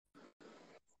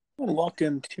And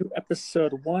welcome to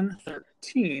episode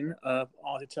 113 of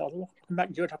All Details. Welcome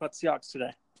back, Joe. Talk about Seahawks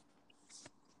today.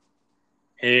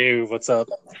 Hey, what's up?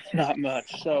 Not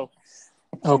much. So,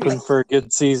 Hoping for a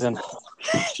good season.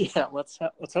 yeah, let's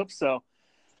hope so.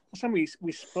 Last time we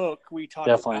spoke, we talked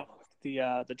Definitely.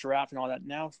 about the draft and all that.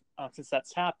 Now, since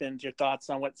that's happened, your thoughts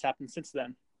on what's happened since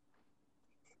then?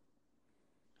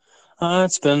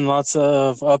 It's been lots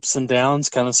of ups and downs,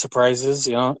 kind of surprises.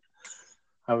 I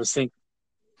was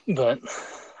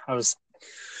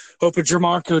hoping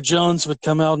Jermarco Jones would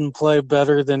come out and play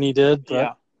better than he did. But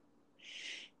Yeah,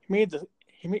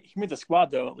 he made the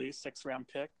squad though. At least 6th round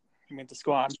pick. He made the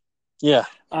squad. Yeah.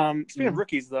 Speaking of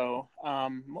rookies, though,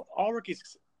 all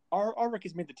rookies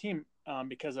made the team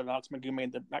because of Alex McGough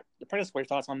made the practice squad.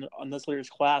 Thoughts on this year's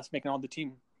class making all the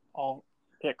team, all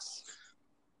picks?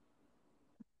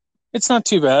 It's not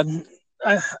too bad.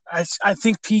 I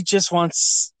think Pete just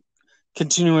wants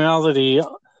continuality,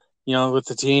 with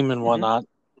the team and whatnot.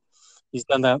 He's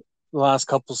done that the last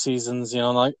couple seasons.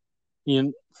 I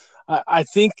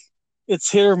think it's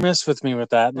hit or miss with me with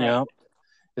that. Right.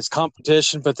 It's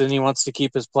competition, but then he wants to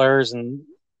keep his players, and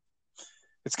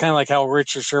it's kind of like how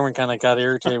Richard Sherman kind of got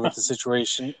irritated with the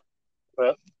situation.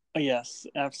 But yes,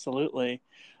 absolutely.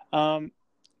 Now,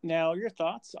 your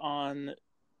thoughts on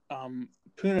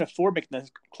Poona Ford making the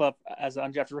club as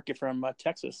an undrafted rookie from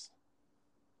Texas?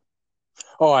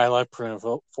 Oh, I like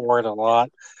Poona Ford a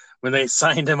lot. When they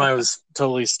signed him, I was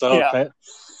totally stoked. Yeah.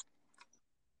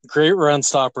 Great run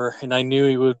stopper, and I knew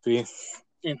he would be.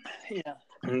 Yeah.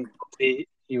 And he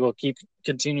will keep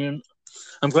continuing.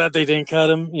 I'm glad they didn't cut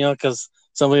him, because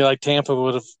somebody like Tampa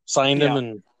would have signed him,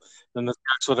 and then the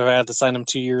Ducks would have had to sign him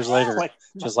 2 years later,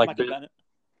 just like Bennett.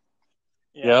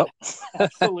 Yeah. Yep.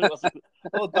 Absolutely.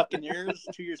 The Buccaneers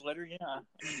 2 years later, yeah.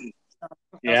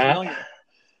 Exactly.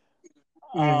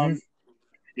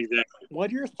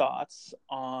 What are your thoughts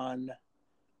on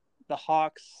the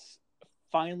Hawks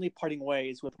finally parting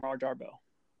ways with Lamar Darboh?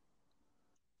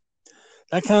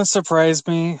 That kind of surprised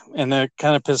me, and that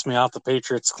kind of pissed me off. The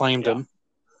Patriots claimed him.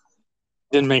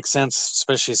 Didn't make sense,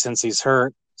 especially since he's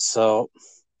hurt. So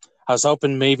I was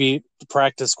hoping maybe the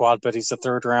practice squad, but he's a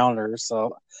third rounder,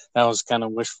 so that was kind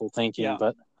of wishful thinking. Yeah.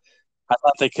 But I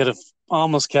thought they could have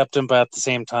almost kept him, but at the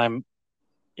same time,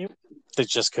 they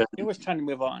just couldn't. It was time to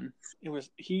move on. It was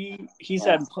he's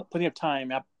had plenty of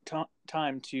time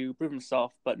to prove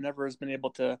himself, but never has been able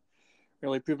to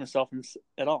really prove himself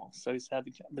at all. So he's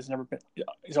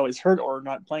always hurt or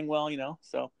not playing well,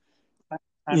 So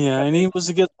and he was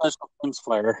a good special teams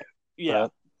player. Yeah,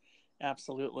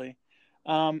 absolutely.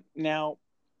 Now,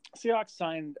 Seahawks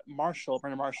signed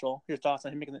Brandon Marshall. Your thoughts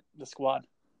on him making the squad?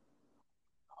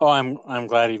 Oh, I'm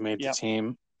glad he made the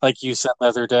team. Like you said the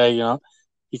other day,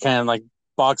 he kind of like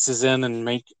boxes in and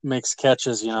makes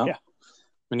catches.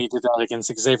 When he did that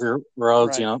against Xavier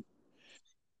Rhodes, and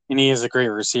he is a great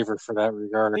receiver for that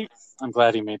regard. I'm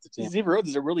glad he made the team. Xavier Rhodes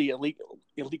is a really elite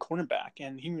cornerback,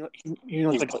 and he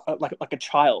looks like a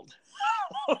child.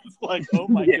 It's like, oh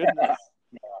my goodness.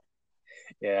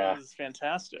 Yeah. This is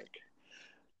fantastic.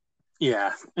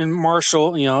 Yeah. And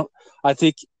Marshall, I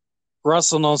think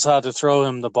Russell knows how to throw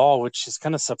him the ball, which is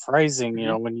kind of surprising,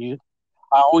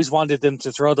 I always wanted them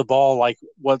to throw the ball like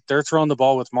what they're throwing the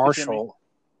ball with Marshall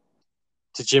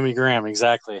to Jimmy Graham,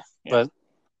 exactly. Yeah. But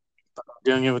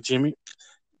doing it with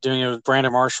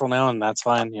Brandon Marshall now, and that's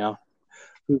fine, Who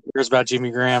cares about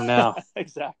Jimmy Graham now?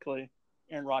 Exactly.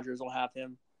 Aaron Rodgers will have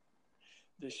him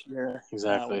this year.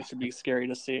 Exactly. Which would be scary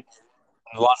to see.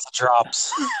 Lots of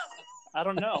drops. I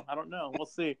don't know. We'll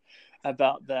see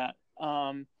about that.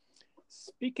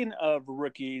 Speaking of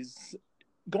rookies,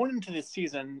 going into this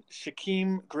season,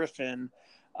 Shaquem Griffin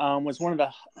was one of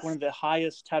the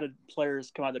highest touted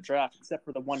players come out of the draft, except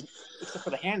for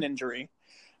the hand injury.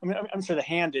 I'm sorry, the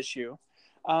hand issue.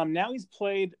 Now he's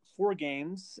played 4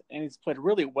 games and he's played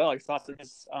really well. Your thoughts on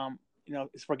his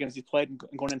 4 games he's played and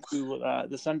going into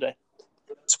the Sunday?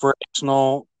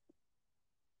 Inspirational.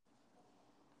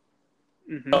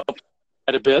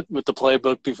 Quite a bit with the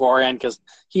playbook beforehand because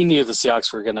he knew the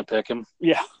Seahawks were going to pick him.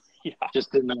 Yeah.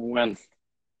 Just didn't know when.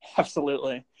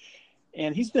 Absolutely.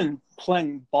 And he's been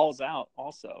playing balls out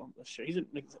also. He's a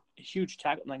huge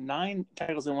tackle, like 9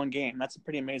 tackles in one game. That's a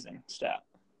pretty amazing stat.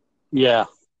 Yeah.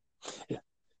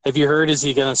 Have you heard, is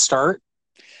he going to start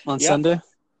on Sunday?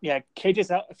 Yeah,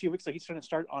 KJ's out a few weeks, so he's going to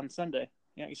start on Sunday.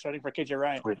 Yeah, he's starting for KJ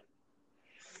Wright.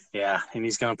 Yeah, and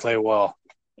he's going to play well.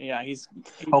 Yeah, he's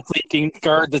hopefully he can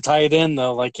guard the tight end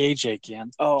though, like KJ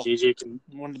can. Oh, KJ can,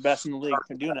 one of the best in the league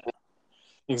for doing it.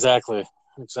 Exactly.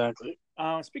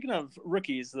 Speaking of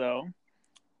rookies, though,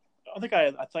 I think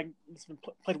he's been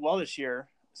played well this year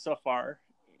so far.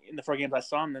 in the 4 games I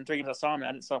saw him. In 3 games I saw him,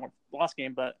 I didn't saw him the last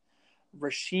game, but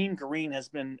Rasheem Green has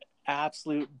been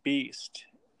absolute beast,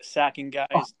 sacking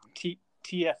guys,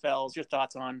 TFLs. Your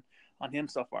thoughts on him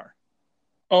so far?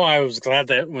 Oh, I was glad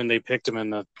that when they picked him in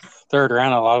the 3rd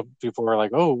round, a lot of people were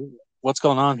like, "Oh, what's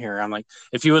going on here?" I'm like,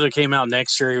 if he would have came out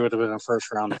next year, he would have been a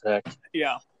 1st-round pick.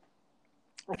 Yeah.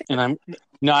 And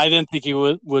I didn't think he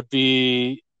would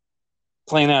be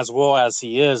playing as well as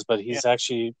he is, but he's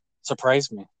actually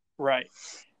surprised me. Right.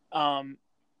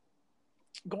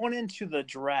 Going into the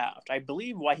draft, I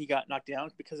believe why he got knocked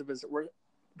down because of his work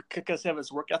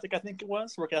ethic. I think it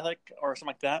was work ethic or something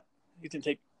like that. He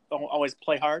didn't always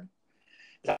play hard.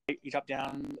 He dropped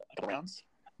down a couple rounds.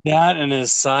 That and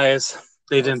his size,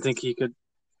 they didn't think he could.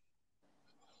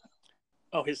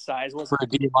 Oh, his size was for a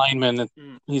D lineman.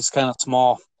 He's kind of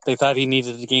small. They thought he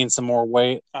needed to gain some more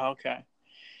weight. Oh, okay.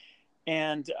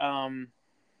 And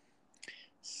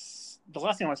the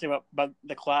last thing I want to say about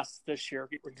the class this year,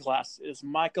 is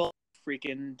Michael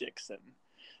freaking Dickson.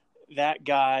 That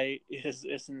guy is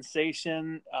a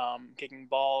sensation, kicking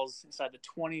balls inside the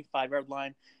 25-yard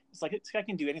line. It's like this guy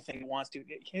can do anything he wants to.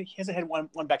 He hasn't had one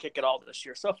back kick at all this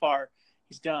year. So far,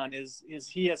 he's done.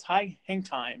 He has high hang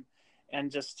time,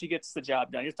 and just he gets the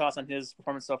job done. Your thoughts on his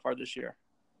performance so far this year?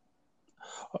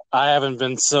 I haven't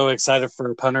been so excited for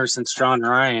a punter since John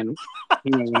Ryan.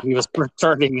 he was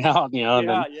starting out,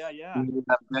 Yeah.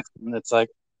 It's like,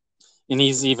 and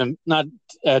he's even not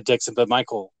Dixon, but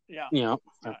Michael. Yeah.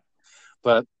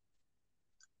 But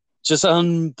just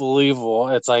unbelievable.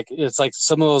 It's like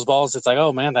some of those balls. It's like,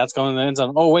 oh man, that's going in the end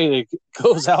zone. Oh wait, it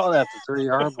goes out at the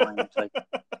 3-yard line. It's like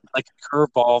a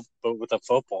curveball, but with a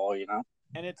football,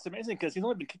 And it's amazing because he's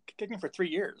only been kicking for 3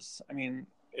 years. I mean,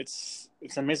 it's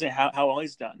amazing how well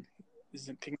he's done.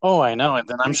 Oh, I know. And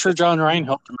then I'm sure John Ryan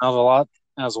helped him out a lot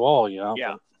as well,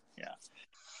 Yeah.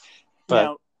 But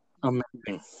now,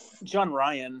 amazing. John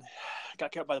Ryan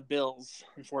got cut by the Bills,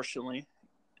 unfortunately.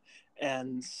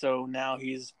 And so now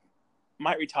he's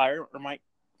might retire or might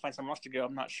find somewhere else to go.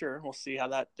 I'm not sure. We'll see how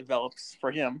that develops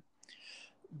for him.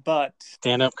 But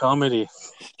stand-up comedy.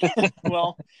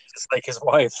 Well, just like his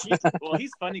wife. He's a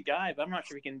funny guy, but I'm not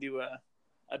sure he can do a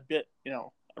bit,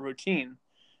 a routine.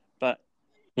 But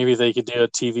maybe they could do a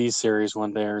TV series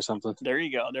one day or something. There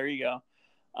you go.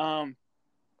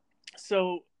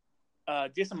 So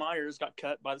Jason Myers got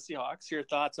cut by the Seahawks. Your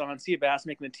thoughts on Seabass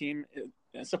making the team?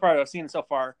 So far, I've seen so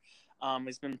far,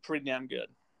 it's been pretty damn good.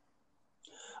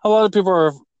 A lot of people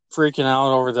are freaking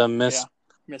out over the miss.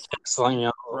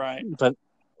 Right. But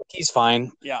he's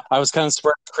fine. Yeah. I was kind of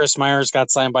surprised Chris Myers got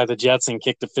signed by the Jets and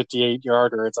kicked a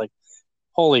 58-yarder. It's like,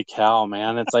 holy cow,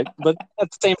 man. It's like, but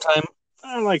at the same time,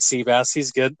 I like Seabass.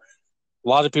 He's good. A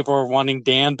lot of people are wanting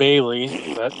Dan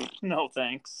Bailey, but no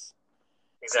thanks.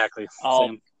 Exactly.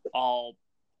 I'll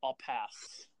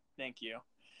pass. Thank you.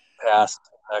 Pass.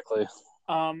 Exactly.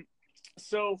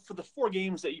 So for the 4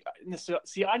 games that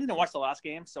I didn't watch the last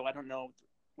game, so I don't know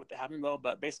what happened though.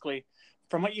 But basically,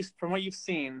 from what you've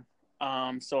seen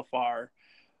so far,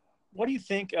 what do you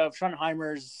think of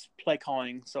Schottenheimer's play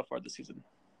calling so far this season?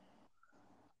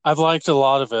 I've liked a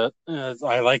lot of it.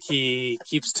 I like he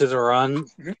keeps to the run.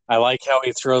 Mm-hmm. I like how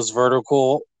he throws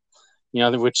vertical,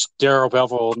 which Darrell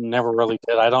Bevell never really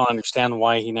did. I don't understand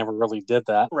why he never really did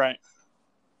that. Right.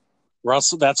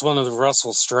 Russell, that's one of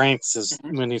Russell's strengths is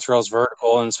when he throws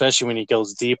vertical, and especially when he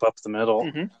goes deep up the middle.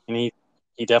 Mm-hmm. And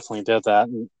he definitely did that.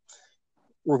 And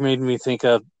it made me think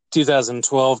of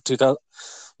 2012,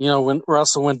 when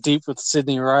Russell went deep with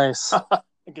Sidney Rice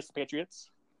against the Patriots.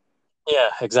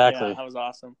 Yeah, exactly. Yeah, that was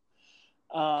awesome.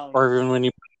 Or even when he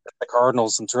put the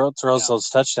Cardinals and throws those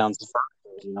touchdowns.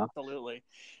 Absolutely.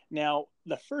 Now,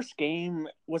 the first game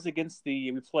was against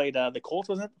we played the Colts,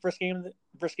 wasn't it? The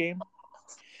first game?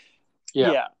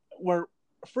 Yeah. Where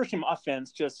first team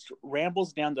offense just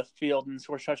rambles down the field and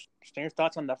scores touchdowns. Your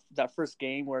thoughts on that first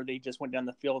game where they just went down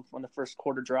the field on the first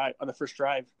drive,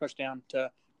 touchdown to.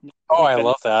 Oh, I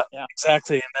love that. Yeah.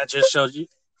 Exactly, and that just showed you.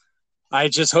 I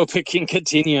just hope it can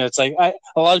continue. It's like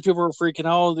a lot of people are freaking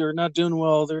out. They're not doing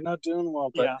well.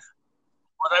 But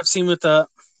what I've seen with the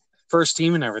first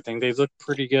team and everything, they look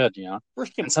pretty good.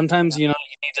 First team, and sometimes you need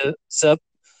to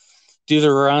do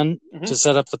the run to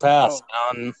set up the pass.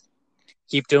 And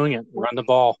keep doing it. Run the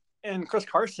ball. And Chris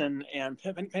Carson and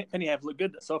Penny have looked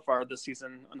good so far this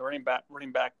season on the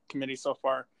running back committee so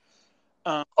far.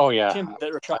 Tim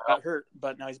that got hurt,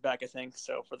 but now he's back, I think.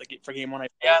 So for game 1,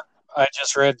 I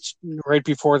just read right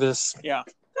before this. Yeah,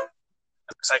 it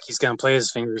looks like he's gonna play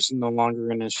his fingers. No longer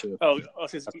an issue. So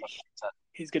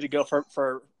he's good to go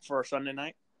for Sunday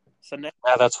night. Sunday.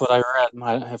 Yeah, that's what I read.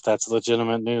 If that's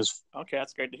legitimate news. Okay,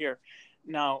 that's great to hear.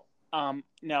 Now,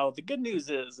 Now the good news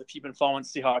is, if you've been following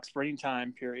Seahawks for any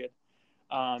time period,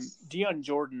 Deion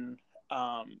Jordan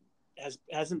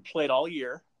hasn't played all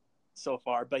year so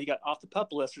far, but he got off the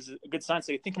PUP list, which is a good sign.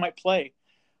 So you think he might play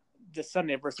this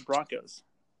Sunday versus Broncos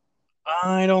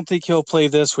I don't think he'll play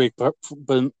this week, but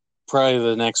probably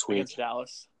the next week against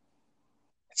Dallas.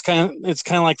 It's kind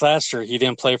of like last year. He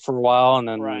didn't play for a while,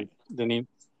 and Right. then he.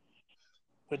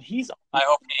 But I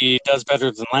hope he does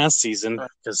better than last season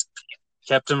because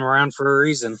kept him around for a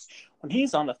reason. When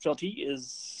he's on the field, he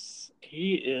is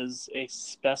a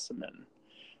specimen.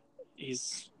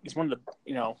 He's one of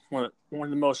the one of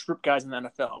the most ripped guys in the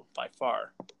NFL by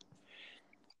far.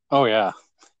 Oh yeah,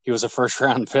 he was a first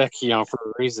round pick, for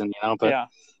a reason, but yeah,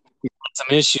 he had some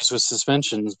issues with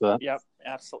suspensions, but yep,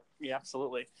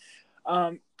 absolutely.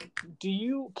 Can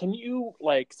you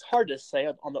it's hard to say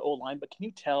on the O line, but can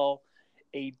you tell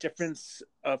a difference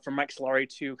from Mike Solari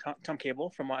to Tom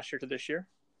Cable from last year to this year?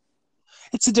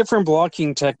 It's a different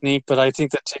blocking technique, but I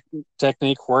think the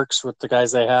technique works with the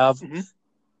guys they have. Mm-hmm.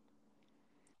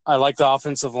 I like the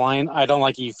offensive line. I don't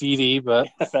like Ifedi, but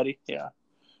Fetty, yeah,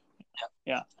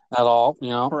 at all,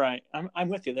 Right, I'm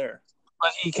with you there.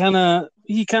 But he kind of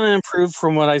improved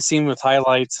from what I've seen with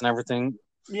highlights and everything.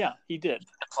 Yeah, he did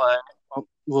play a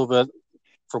little bit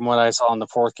from what I saw in the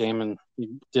fourth game, and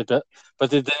he did it. But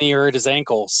then he hurt his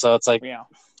ankle, so it's like, yeah.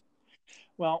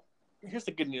 Well, here's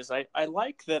the good news. I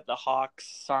like that the Hawks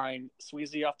signed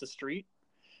Sweezy off the street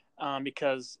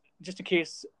because just in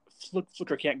case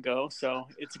Fluker can't go, so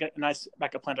it's a nice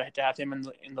backup plan to have him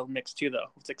in the mix too, though.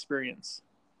 It's experience.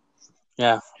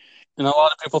 Yeah, and a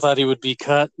lot of people thought he would be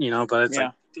cut, but it's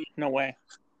like, no way.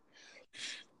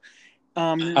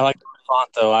 I like Font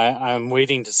though. I'm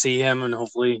waiting to see him, and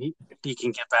hopefully he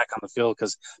can get back on the field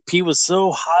because P was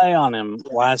so high on him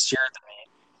last year that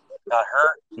he got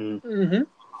hurt and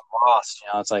lost.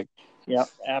 It's like, yeah,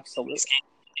 absolutely. He's gained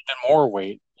even more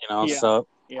weight, So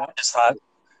I just thought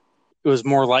it was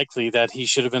more likely that he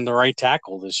should have been the right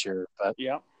tackle this year. But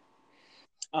yeah.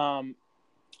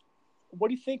 What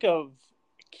do you think of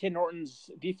Ken Norton's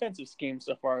defensive scheme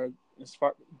so far? As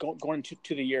far going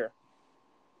to the year,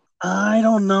 I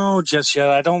don't know just yet.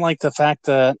 I don't like the fact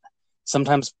that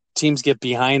sometimes teams get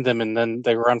behind them and then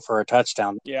they run for a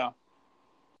touchdown. Yeah,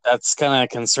 that's kind of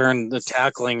concerned the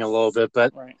tackling a little bit,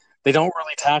 but right. They don't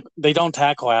really tackle. They don't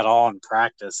tackle at all in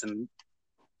practice, and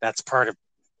that's part of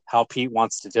how Pete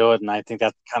wants to do it. And I think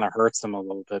that kind of hurts them a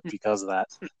little bit because of that.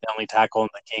 They only tackle in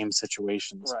the game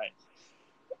situations. Right.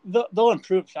 They'll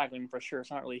improve tackling for sure. It's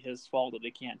not really his fault that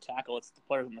they can't tackle. It's the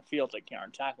players on the field that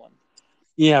can't tackle him.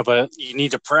 Yeah, but you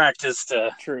need to practice to.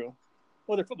 True.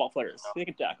 Well, they're football players. They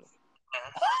can tackle.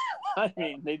 I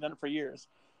mean, they've done it for years.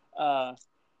 But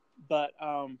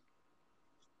I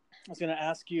was going to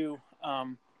ask you,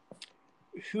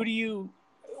 what do you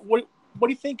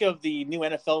think of the new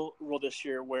NFL rule this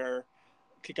year, where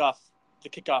the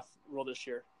kickoff rule this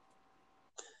year?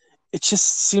 It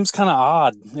just seems kind of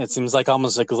odd. It seems like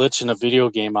almost a glitch in a video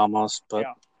game almost, but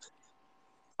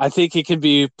I think it could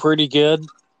be pretty good.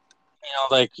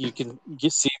 Like you can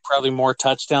see probably more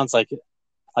touchdowns, like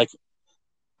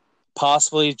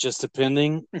possibly just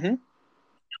depending. Mm-hmm.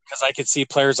 Because I could see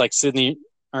players like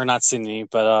not Sydney,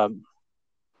 but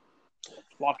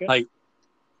Lockett. Like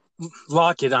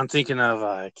Lockett, I'm thinking of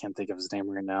I can't think of his name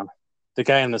right now. The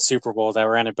guy in the Super Bowl that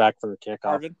ran it back for a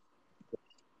kickoff. Harvin.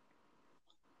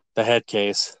 The head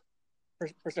case.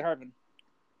 Percy Harvin.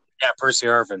 Yeah, Percy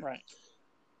Harvin. Right.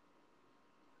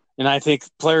 And I think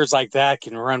players like that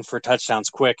can run for touchdowns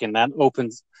quick, and that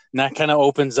kind of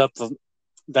opens up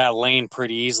that lane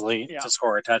pretty easily to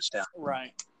score a touchdown.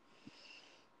 Right.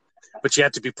 But you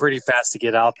have to be pretty fast to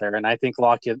get out there, and I think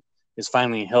Lockett is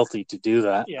finally healthy to do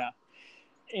that. Yeah.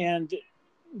 And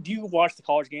do you watch the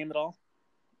college game at all?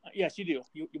 Yes, you do.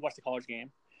 You watch the college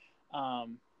game.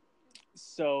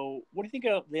 So what do you think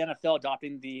of the NFL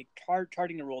adopting the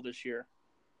targeting rule this year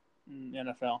in the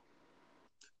NFL?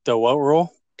 The what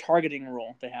rule? Targeting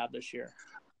rule they have this year.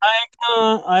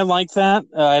 I like that.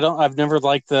 I've never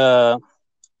liked the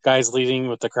guys leading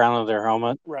with the crown of their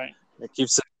helmet. Right. It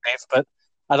keeps it safe, but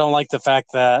I don't like the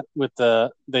fact that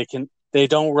they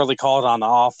don't really call it on the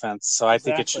offense. So I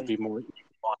think it should be more equal.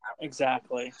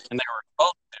 Exactly. And they were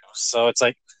both new. So it's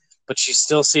like, but you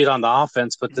still see it on the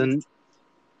offense, but then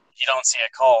you don't see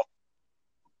it called.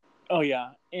 Oh yeah.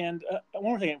 And one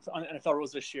more thing on NFL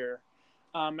rules this year,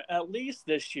 at least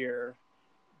this year,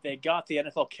 they got the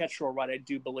NFL catch rule right, I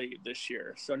do believe, this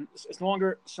year. So it's no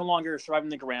longer surviving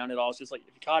the ground at all. It's just like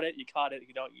if you caught it, you caught it. If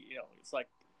you don't, it's like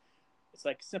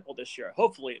simple this year.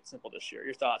 Hopefully it's simple this year.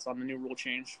 Your thoughts on the new rule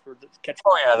change for the catch?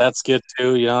 Oh yeah, that's good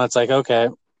too. It's like, okay,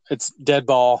 it's dead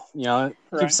ball. It Right.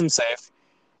 keeps them safe.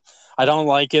 I don't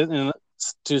like it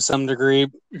to some degree.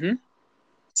 Mm-hmm.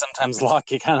 Sometimes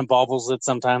luck, it kind of bobbles it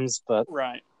sometimes, but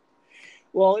Right.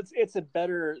 Well, it's a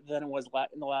better than it was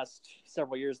in the last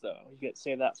several years, though. You could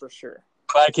say that for sure.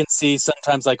 I can see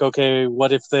sometimes like, okay,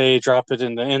 what if they drop it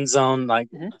in the end zone?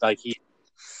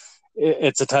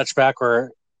 It's a touchback,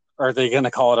 or are they going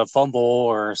to call it a fumble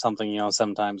or something?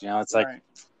 Sometimes it's like Right.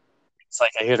 it's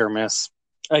like a hit or miss.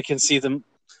 I can see them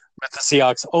with the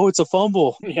Seahawks. Oh, it's a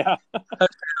fumble. Yeah.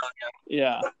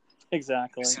 Yeah.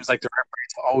 Exactly. It seems like the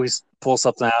referees always pull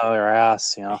something out of their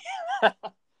ass.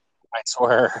 I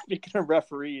swear. Speaking of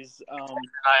referees, I always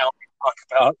talk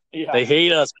about. yeah, They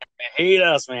hate us. They hate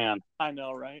us, man. I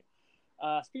know, right?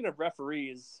 Speaking of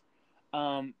referees,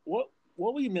 what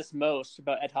will you miss most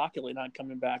about Ed Hockley not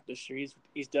coming back this year?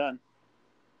 He's done.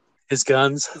 His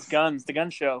guns. His guns, the gun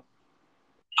show.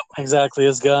 Exactly,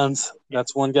 his guns.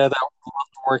 That's one guy that would love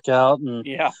to work out, and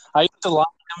Yeah. I used to like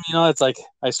him. It's like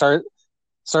I start,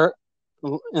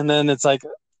 and then it's like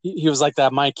he was like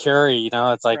that Mike Carey.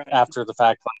 It's like Right. after the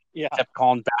fact, Yeah. kept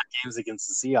calling bad games against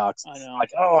the Seahawks. I know.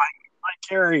 Like, oh, Mike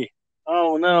Carey.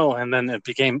 Oh no, and then it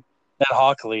became Ed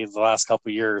Hockley the last couple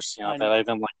of years. That I've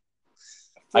been like.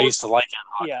 I used to like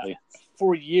Ed Hockley. Yeah.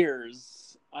 For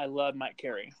years, I loved Mike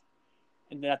Carey,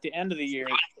 and then at the end of the year,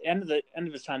 end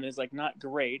of his time, it was like not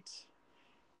great.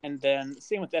 And then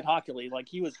same with Ed Hockley, like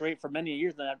he was great for many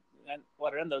years. And at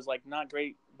the end, was like not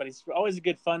great, but he's always a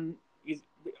good fun. He's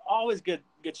always good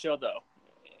show though.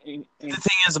 The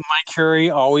thing is, Mike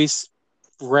Carey always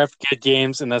ref good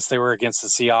games unless they were against the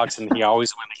Seahawks, and he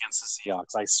always went against the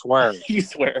Seahawks. I swear. You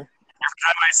swear. Every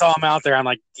time I saw him out there, I'm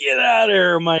like, get out of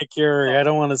here, Mike Carey. I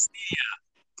don't want to see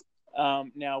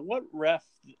you. Now, what ref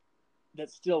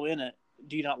that's still in it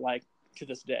do you not like to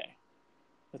this day?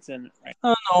 That's in it, right?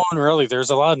 No one really. There's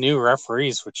a lot of new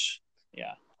referees, which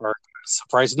are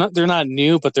surprising. They're not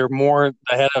new, but they're more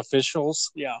the head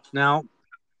officials now.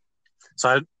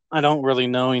 So I don't really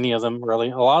know any of them,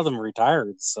 really. A lot of them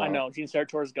retired. So. I know. Gene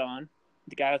Steratore gone.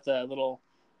 The guy with the little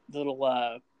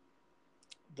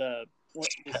the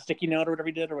sticky note or whatever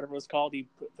he did or whatever it was called, he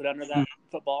put under that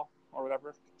football or whatever.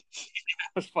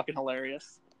 It was fucking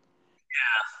hilarious.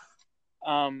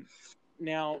 Yeah.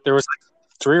 Now there was like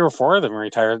 3 or 4 of them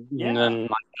retired, and then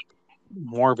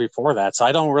more before that. So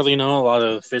I don't really know a lot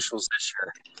of officials this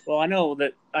year. Well, I know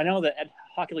that Ed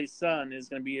Hockley's son is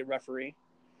going to be a referee.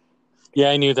 Yeah,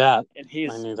 I knew that. And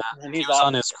I knew that. And he was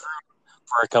on his crew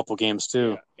for a couple games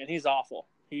too. Yeah, and he's awful.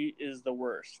 He is the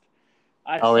worst.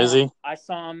 Is he? I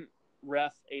saw him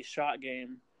ref a shot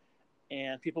game,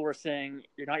 and people were saying,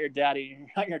 "You're not your daddy. You're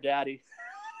not your daddy."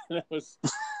 And it was.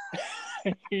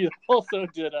 He also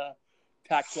did a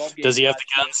Pac-12 game. Does he have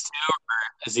the guns too,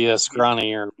 or is he a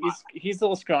scrawny? He's a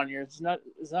little scrawnier. It's not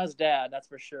his dad, that's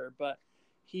for sure. But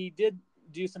he did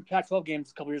do some Pac-12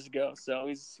 games a couple years ago, so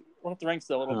he's went up the ranks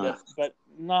a little bit, but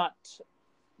not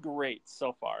great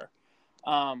so far.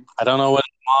 I don't know what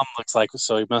his mom looks like,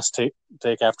 so he must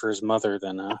take after his mother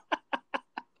then.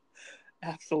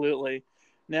 Absolutely.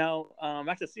 Now,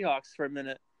 back to Seahawks for a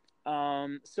minute.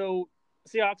 So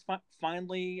Seahawks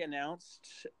finally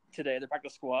announced today their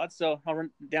practice squad. So I'll run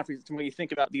down for you what you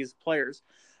think about these players.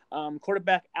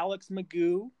 Quarterback Alex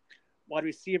Magoo, wide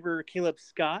receiver Caleb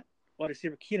Scott, wide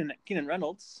receiver Keenan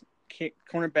Reynolds,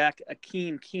 cornerback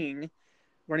Akeem King,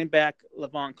 running back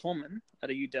Levon Coleman at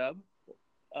a UW,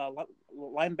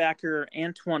 linebacker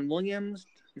Antoine Williams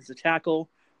is the tackle,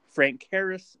 Frank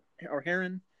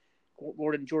Heron,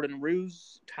 Jordan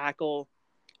Ruse, tackle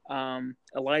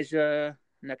Elijah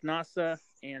Neknasa,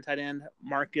 and tight end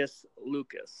Marcus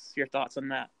Lucas. Your thoughts on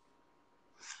that?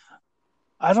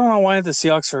 I don't know why the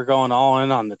Seahawks are going all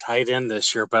in on the tight end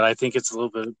this year, but I think it's a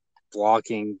little bit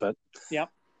blocking. But a little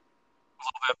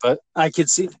bit. But I could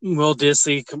see Will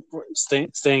Dissly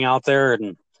staying out there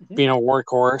and being a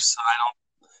workhorse. I don't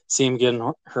see him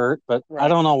getting hurt, but I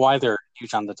don't know why they're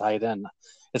huge on the tight end.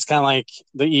 It's kind of like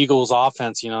the Eagles'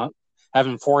 offense,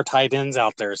 having 4 tight ends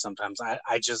out there sometimes.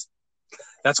 I just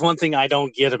that's one thing I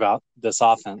don't get about this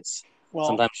offense. Well,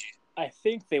 sometimes I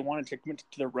think they wanted to commit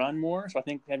to the run more, so I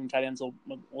think having tight ends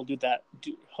will do that.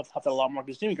 Help that a lot more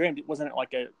because Jimmy Graham wasn't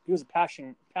like he was a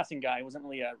passing guy. He wasn't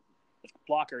really a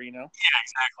blocker, Yeah,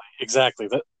 exactly.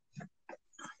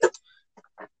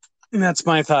 And that's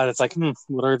my thought. It's like,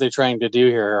 what are they trying to do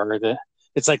here?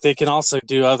 It's like they can also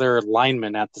do other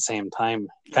linemen at the same time,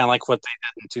 kind of like what they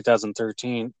did in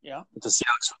 2013 with the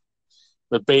Seahawks,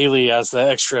 with Bailey as the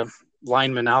extra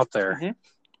lineman out there. Mm-hmm.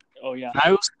 Oh yeah, and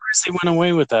I was surprised they went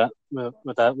away with that with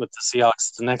the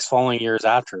Seahawks the next following years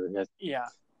after. Yeah,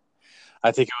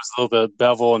 I think it was a little bit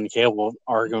Bevel and Cable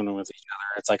arguing with each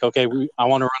other. It's like, okay, I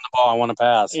want to run the ball, I want to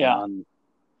pass. Yeah. And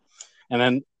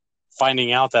then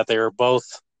finding out that they were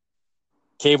both,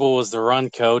 Cable was the run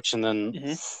coach, and then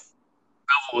Bevel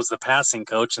was the passing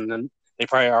coach, and then they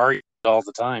probably argued all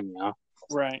the time,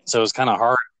 Right. So it was kind of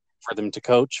hard for them to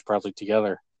coach probably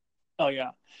together. Oh,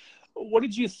 yeah. What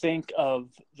did you think of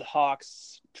the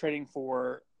Hawks trading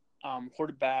for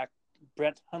quarterback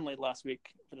Brett Hundley last week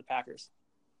for the Packers?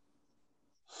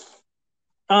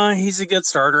 He's a good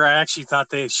starter. I actually thought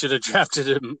they should have drafted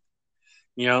him.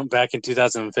 Back in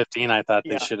 2015, I thought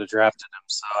they should have drafted him.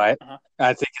 So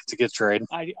I think it's a good trade.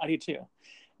 I do too.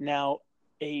 Now,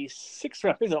 a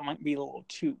 6th-round pick though might be a little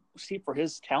too steep for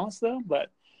his talents, though. But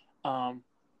I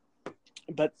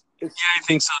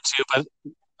think so too. But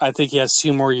I think he has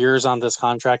 2 more years on this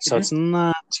contract, so it's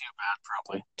not too bad,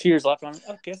 probably. 2 years left on it.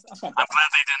 Okay, that's not bad. I'm glad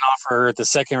they didn't offer the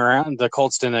 2nd round. The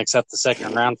Colts didn't accept the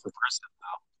 2nd round for Preston,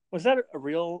 though. Was that a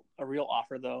real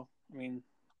offer, though? I mean,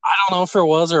 I don't know if it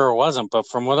was or it wasn't, but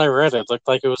from what I read, it looked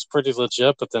like it was pretty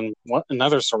legit. But then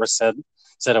another source said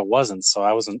it wasn't, so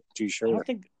I wasn't too sure. I don't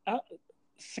think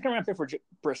 2nd round pick for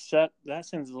Brissett, that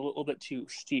seems a little bit too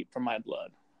steep for my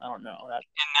blood. I don't know that. And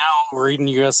now reading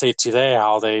USA Today,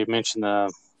 how they mentioned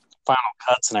the final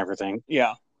cuts and everything.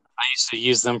 Yeah, I used to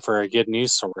use them for a good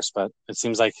news source, but it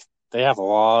seems like they have a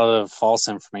lot of false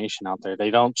information out there.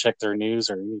 They don't check their news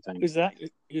or anything. Who's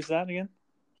that again?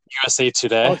 USA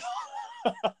Today. Oh.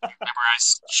 Remember I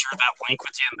shared that link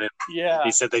with you, and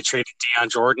they said they traded Deion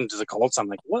Jordan to the Colts. I'm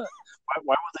like, what?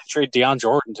 Why would they trade Deion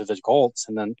Jordan to the Colts?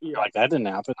 And then that didn't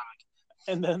happen.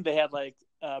 And then they had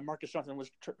Marcus Johnson was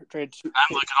traded to.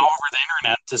 I'm looking all over the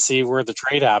internet to see where the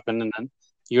trade happened, and then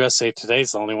USA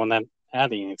Today's the only one that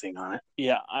had anything on it.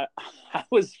 Yeah, I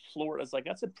was floored. I was like,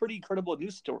 that's a pretty credible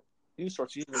news source.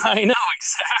 I know,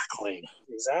 exactly.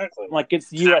 Like,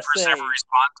 it's USA. Ever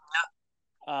respond to you?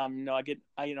 No, I get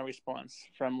no response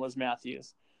from Liz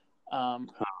Matthews.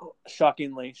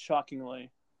 Shockingly.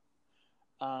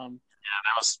 Yeah,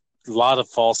 that was a lot of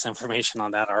false information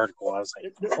on that article. I was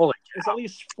like, holy cow. It's at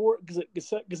least 4 because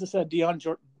it said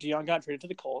Deion got traded to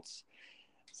the Colts.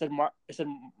 It said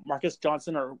Marcus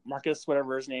Johnson or Marcus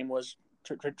whatever his name was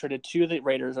traded to the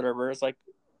Raiders or whatever. It's like,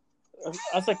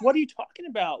 I was like, what are you talking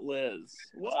about, Liz?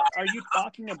 What are you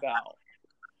talking about?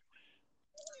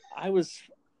 I was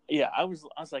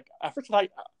like, at first I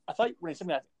thought when you said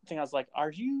that thing, I was like,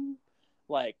 are you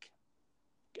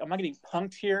am I getting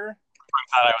punked here? I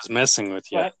thought I was messing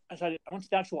with you. But I went to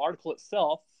the actual article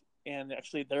itself, and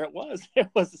actually there it was. It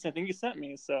was the same thing you sent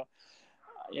me. So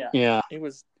yeah, it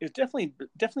was definitely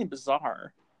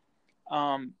bizarre.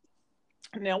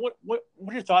 Now what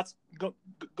are your thoughts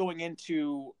going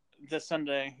into this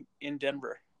Sunday in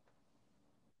Denver?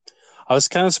 I was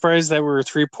kind of surprised that we were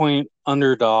 3-point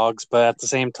underdogs, but at the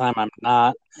same time, I'm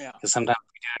not. Yeah. Because sometimes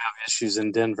we do have issues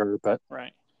in Denver, but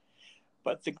right.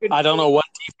 But I don't know what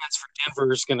defense for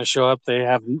Denver is going to show up. They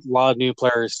have a lot of new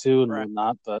players too, and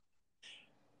whatnot. But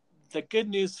the good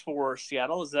news for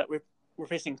Seattle is that we're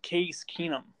facing Case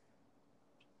Keenum.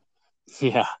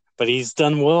 Yeah, but he's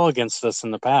done well against us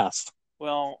in the past.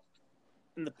 Well,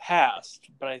 in the past,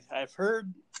 but I've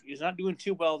heard he's not doing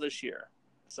too well this year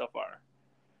so far.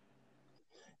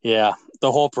 Yeah,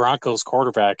 the whole Broncos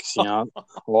quarterbacks, a lot of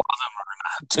them are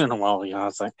not doing well.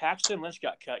 It's like Paxton Lynch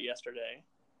got cut yesterday.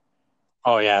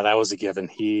 Oh yeah, that was a given.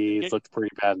 He looked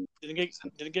pretty bad.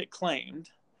 Didn't get claimed,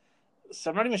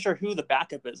 so I'm not even sure who the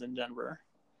backup is in Denver.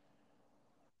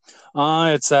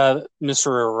 It's Mr.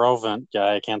 Irrelevant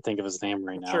guy. I can't think of his name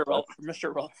right now.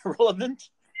 Mr. Irrelevant.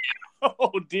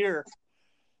 Oh dear.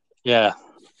 Yeah.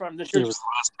 From this year's, he was the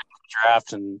last pick of the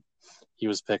draft, and he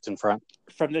was picked in front.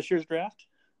 From this year's draft.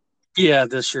 Yeah,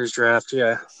 this year's draft.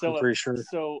 Yeah, I'm pretty sure.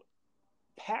 So,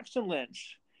 Paxton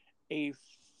Lynch, a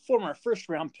former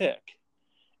first-round pick,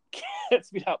 gets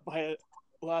beat out by a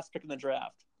last pick in the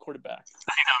draft quarterback.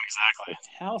 I know exactly.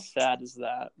 How sad is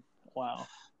that? Wow.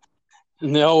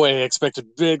 No way. I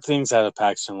expected big things out of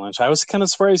Paxton Lynch. I was kind of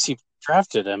surprised he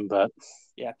drafted him, but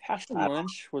yeah, Paxton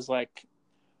Lynch was like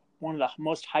one of the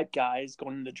most hyped guys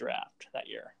going into the draft that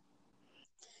year.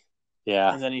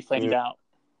 Yeah, and then he flamed out.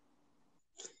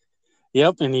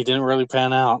 Yep, and he didn't really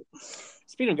pan out.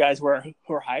 Speaking of guys who are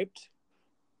hyped,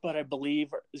 but I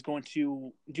believe is going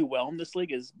to do well in this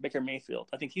league is Baker Mayfield.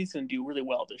 I think he's going to do really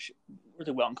well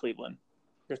in Cleveland.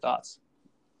 Your thoughts?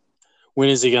 When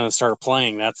is he going to start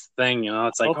playing? That's the thing,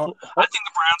 It's like, I think the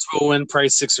Browns will win probably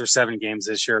 6 or 7 games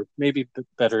this year, maybe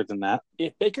better than that.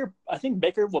 I think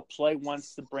Baker will play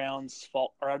once the Browns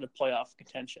are out of playoff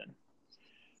contention,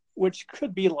 which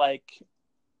could be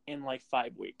in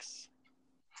 5 weeks.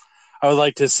 I would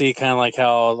like to see kind of like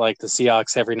how like the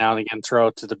Seahawks every now and again throw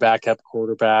it to the backup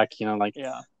quarterback. Like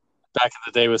Yeah. back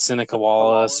in the day with Seneca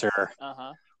Wallace, or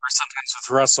sometimes with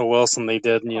Russell Wilson, they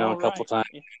did a couple times.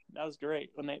 Yeah, that was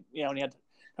great when he had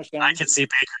touchdowns. I could see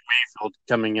Baker Mayfield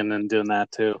coming in and doing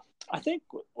that too. I think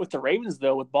with the Ravens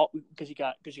though, with ball because you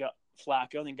got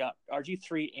Flacco and you got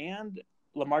RG3 and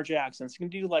Lamar Jackson, so you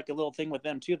can do like a little thing with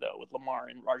them too though, with Lamar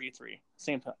and RG3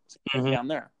 same time down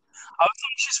there. I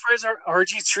was surprised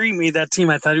RG3 made that team.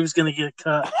 I thought he was going to get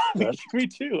cut. Me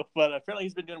too, but apparently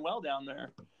he's been doing well down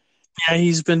there. Yeah,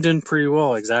 he's been doing pretty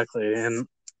well, exactly. And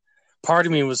part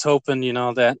of me was hoping,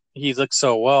 that he looked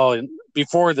so well. And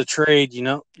before the trade,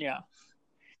 yeah,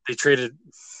 they traded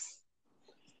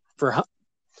for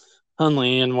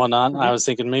Hundley and whatnot. I was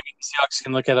thinking maybe the Seahawks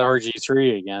can look at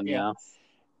RG3 again. Yeah.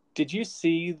 Did you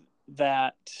see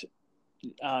that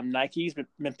Nike's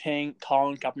been paying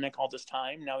Colin Kaepernick all this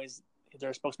time? Now he's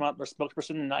their spokesperson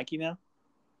in Nike now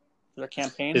for their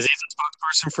campaign. Is he the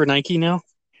spokesperson for Nike now?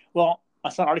 Well, I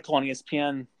saw an article on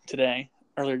ESPN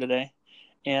earlier today,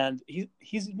 and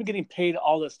he's been getting paid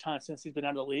all this time since he's been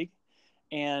out of the league,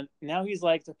 and now he's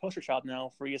like the poster child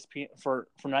now for ESPN for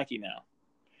Nike now.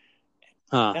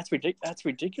 Huh. That's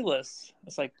ridiculous.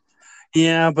 It's like,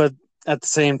 yeah, but at the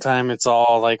same time, it's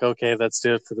all like, okay, let's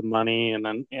do it for the money, and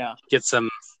then get some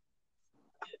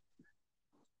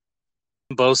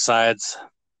both sides.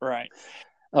 Right.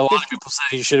 A lot of people said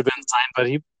he should have been signed, but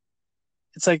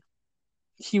it's like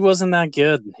he wasn't that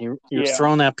good. He was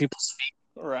thrown at people's feet.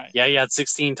 Right. Yeah, he had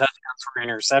 16 touchdowns for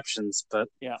interceptions, but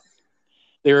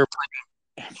they were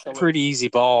playing pretty easy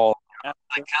ball.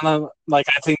 Like, kind of like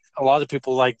I think a lot of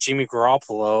people like Jimmy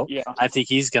Garoppolo. Yeah, I think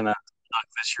he's gonna suck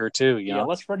this year too. You know?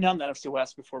 Let's run down the NFC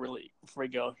West before we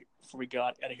got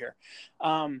out of here.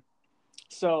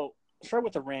 So start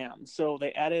with the Rams. So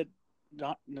they added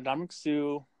Ndamukong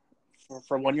Suh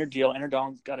for a 1-year deal. Aaron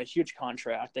Donald got a huge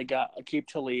contract. They got Aqib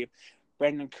Talib,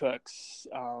 Brandon Cooks,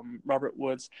 Robert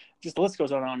Woods. Just the list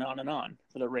goes on and on and on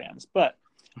for the Rams. But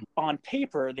on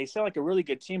paper, they sound like a really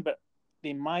good team, but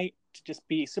they might just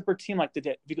be a super team like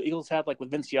the Eagles had, like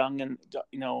with Vince Young and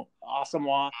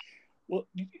Asamoah. Well,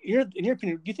 in your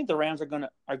opinion, do you think the Rams are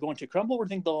going to crumble, or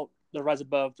do you think they'll rise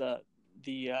above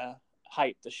the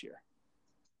hype this year?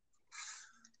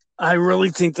 I really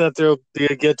think that they'll be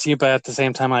a good team, but at the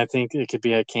same time, I think it could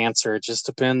be a cancer. It just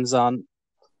depends on.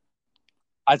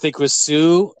 I think with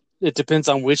Suh, it depends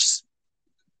on which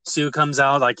Suh comes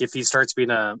out. Like if he starts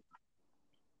being a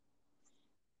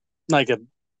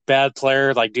bad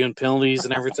player, like doing penalties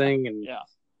and everything, and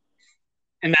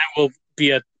and that will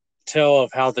be a tell of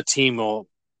how the team will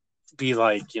be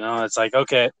like. It's like,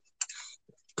 okay,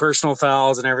 personal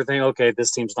fouls and everything. Okay,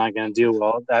 this team's not going to do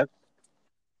well. That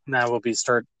will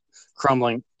start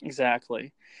crumbling.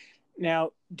 Exactly.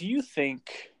 Now, do you think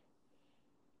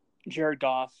Jared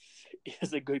Goff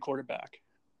is a good quarterback?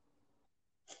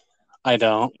 I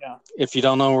don't. Yeah. If you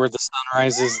don't know where the sun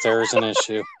rises, there's an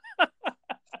issue.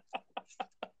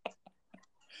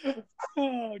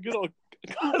 Oh, good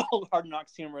old Hard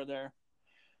Knocks humor there.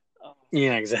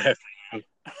 Yeah, exactly.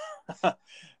 Now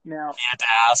you had to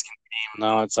ask him.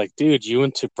 No, it's like, dude, you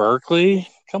went to Berkeley?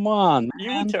 Come on, man. You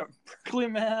went to Berkeley,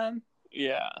 man?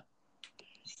 Yeah,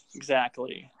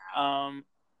 exactly.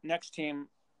 Next team,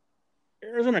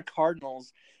 Arizona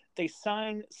Cardinals. They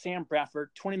signed Sam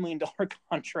Bradford, $20 million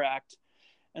contract,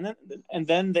 and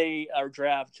then they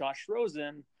draft Josh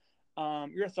Rosen.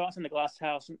 Your thoughts on the glass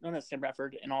house, known as Sam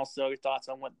Bradford, and also your thoughts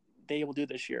on what they will do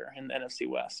this year in the NFC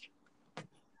West.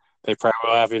 They probably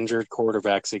will have injured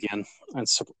quarterbacks again,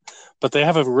 but they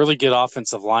have a really good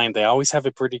offensive line. They always have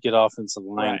a pretty good offensive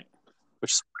line,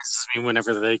 which surprises me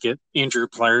whenever they get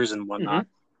injured players and whatnot,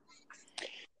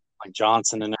 like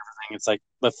Johnson and everything. It's like,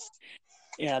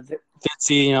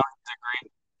 Fitzy, they're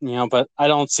great, but I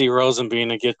don't see Rosen being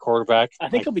a good quarterback. I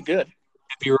think he'll be good.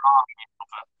 Could be wrong.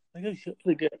 I think he'll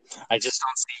be good. I just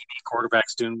don't see any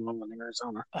quarterbacks doing well in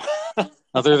Arizona.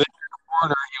 Other than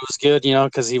Warner, he was good,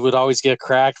 because he would always get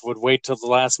cracked, would wait till the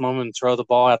last moment and throw the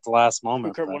ball at the last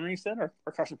moment. Kurt Warner, you said, or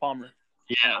Carson Palmer?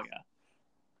 Yeah. Oh, yeah.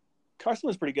 Carson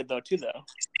was pretty good, though, too, though.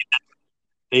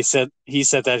 He said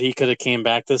that he could have came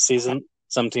back this season.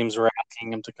 Some teams were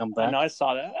asking him to come back. I know, I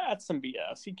saw that. That's some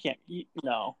BS. He can't.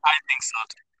 No. I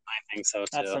think so,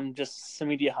 too. That's some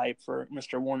media hype for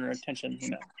Mr. Warner attention,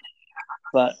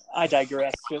 But I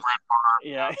digress.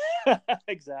 Yeah,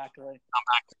 exactly. Come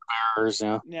back to the Bears,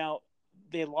 yeah. Now,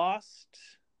 they lost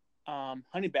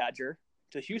Honey Badger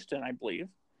to Houston, I believe.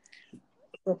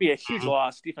 It'll be a huge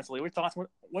loss defensively. What thoughts? What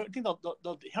do you think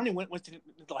how many wins do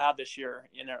they'll have this year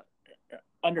in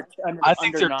under I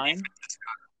think under 9?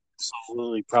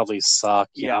 Absolutely, probably suck.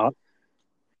 You know?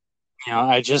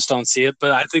 I just don't see it.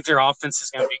 But I think their offense is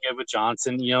going to be good with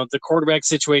Johnson. The quarterback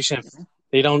situation, if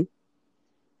they don't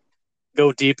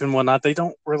go deep and whatnot, they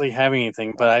don't really have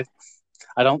anything. But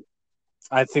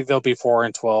I think they'll be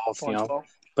 4-12. 4-12.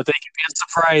 But they can be a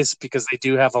surprise because they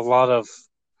do have a lot of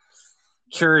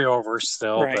carryovers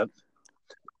still. Right. But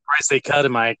as they cut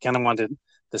him, I kind of wanted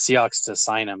the Seahawks to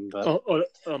sign him. But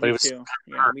me too.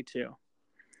 Yeah, me too.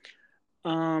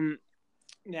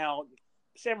 Now,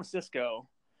 San Francisco,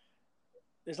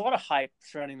 there's a lot of hype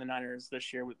surrounding the Niners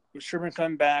this year with Sherman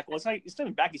coming back. Well, he's not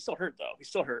even back. He's still hurt, though. He's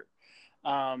still hurt.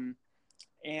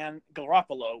 And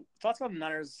Garoppolo. Thoughts on the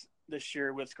Niners this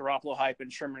year with Garoppolo hype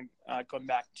and Sherman going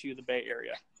back to the Bay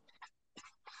Area?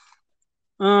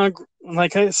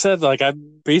 Like I said,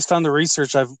 based on the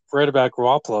research I've read about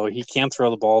Garoppolo, he can throw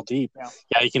the ball deep. Yeah,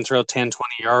 he can throw 10, 20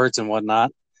 yards and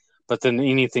whatnot. But then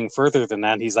anything further than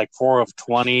that, he's like 4 of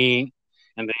 20,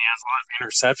 and then he has a lot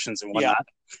of interceptions and whatnot.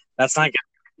 Yeah. That's not good.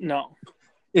 No.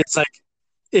 It's like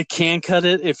it can cut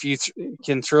it if you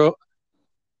can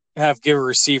give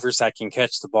receivers that can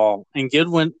catch the ball. And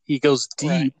Goodwin, he goes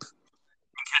deep and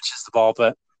catches the ball,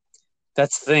 but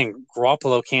that's the thing.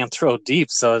 Garoppolo can't throw deep,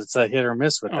 so it's a hit or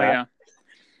miss with that.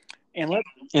 Yeah.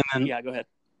 Go ahead.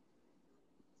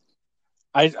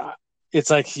 It's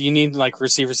like you need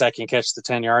receivers that can catch the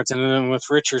 10 yards, and then with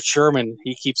Richard Sherman,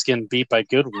 he keeps getting beat by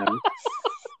Goodwin.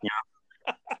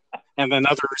 And then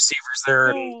other receivers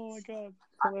there. Oh my God!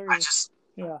 Hilarious.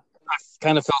 I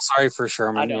kind of feel sorry for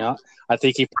Sherman. I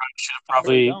think he should have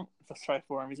probably. I don't feel sorry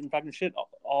for him. He's been talking shit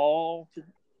all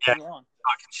long.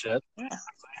 Talking shit. Yeah,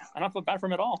 I don't feel bad for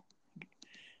him at all.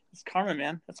 It's karma,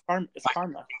 man. It's karma. It's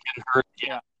karma. Getting hurt.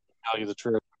 Yeah. Tell you the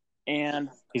truth. And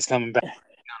he's coming back.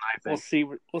 We'll see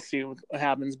what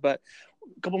happens. But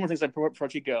a couple more things before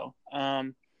you go.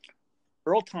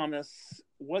 Earl Thomas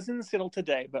was in Seattle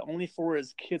today, but only for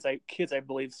his kids. I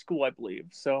believe, school. I believe.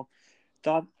 So,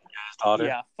 thought. Daughter.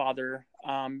 Yeah, father.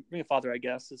 Being a father, I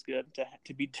guess, is good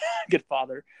to be a good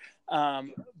father.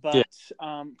 But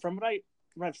from what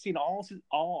I've seen all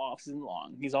off season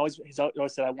long, he's always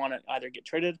said, I want to either get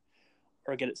traded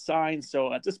or get it signed.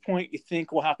 So at this point, you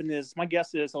think what will happen is, my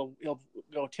guess is he'll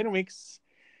go 10 weeks,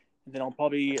 and then he'll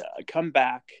probably come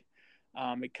back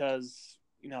because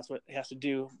that's what he has to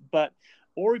do.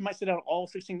 Or he might sit out all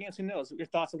 16 games. Who knows? Your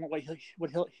thoughts on what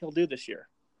he'll do this year?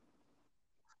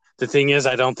 The thing is,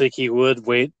 I don't think he would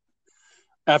wait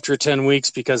after 10 weeks,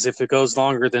 because if it goes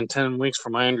longer than 10 weeks,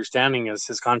 from my understanding, is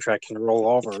his contract can roll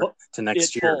over to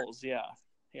next year. Yeah,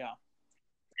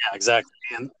 exactly.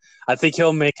 And I think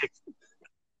he'll make a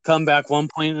comeback one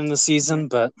point in the season,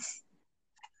 but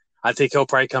I think he'll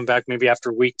probably come back maybe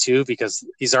after week 2, because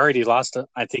he's already lost,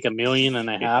 I think, $1.5 million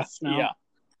now. Yeah.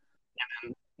 And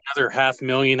then another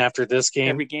 $500,000 after this game.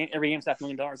 Every game's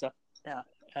 $500,000 up. Yeah,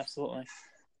 absolutely.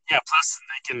 Yeah, plus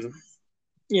they can.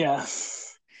 Yeah.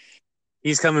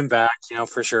 He's coming back,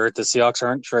 for sure. The Seahawks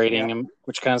aren't trading him,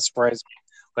 which kind of surprised me.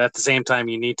 But at the same time,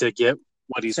 you need to get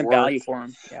what he's worth. Some value for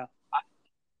him, yeah.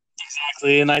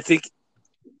 Exactly, and I think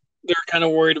they're kind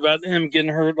of worried about him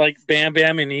getting hurt like Bam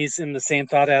Bam, and he's in the same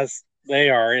thought as they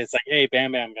are. It's like, hey,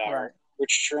 Bam Bam got hurt. Richard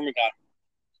Sherman got hurt.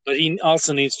 But he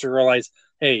also needs to realize,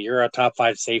 hey, you're a top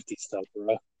 5 safety still,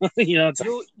 bro. You'll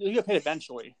get paid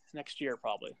eventually next year,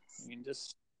 probably.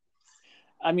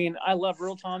 I love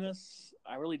Earl Thomas.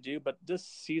 I really do, but this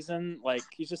season,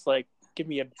 he's just give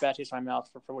me a bad taste in my mouth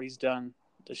for what he's done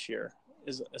this year,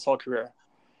 his whole career.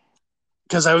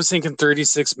 Because I was thinking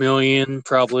 $36 million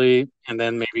probably, and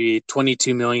then maybe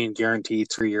 $22 million guaranteed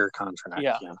 3-year contract.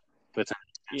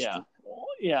 Yeah.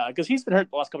 Because he's been hurt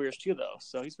the last couple of years too, though.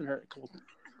 So he's been hurt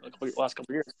the last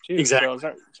couple of years too. Exactly.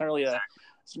 So it's not really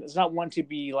it's not one to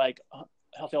be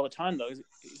healthy all the time, though.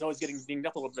 He's always getting dinged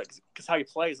up a little bit because how he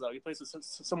plays, though. He plays with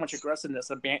so much aggressiveness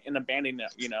and abandoning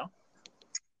it,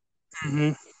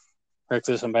 Mm-hmm.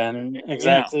 Reckless abandonment.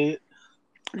 Exactly.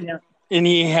 Yeah. And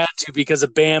he had to, because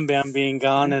of Bam Bam being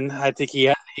gone, and I think he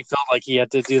felt like he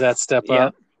had to do that step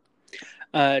up.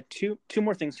 Two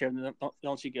more things here, then I'll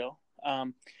let you go.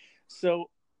 So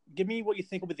give me what you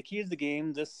think will be the key to the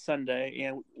game this Sunday,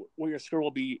 and what your score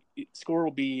will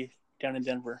be down in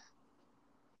Denver.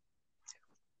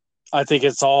 I think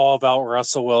it's all about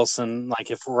Russell Wilson.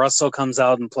 If Russell comes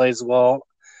out and plays well,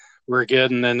 we're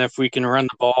good. And then if we can run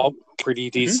the ball pretty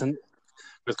decent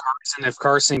with Carson, if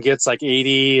Carson gets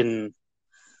 80 and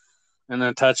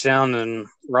a touchdown, and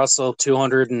Russell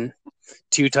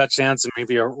 202 touchdowns and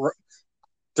maybe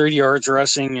 30 yards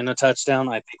rushing and a touchdown,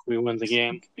 I think we win the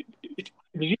game. I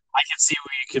can see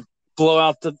we could blow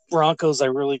out the Broncos. I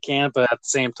really can. But at the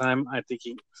same time, I think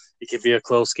it could be a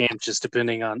close game, just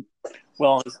depending on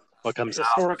what comes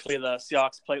historically, the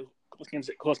Seahawks play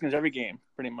close games every game,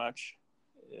 pretty much,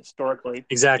 historically.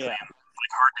 Exactly. Yeah.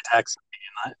 Like heart attacks.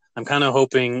 I'm kind of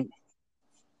hoping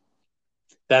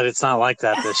that it's not like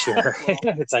that this year.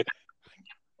 It's like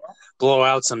blow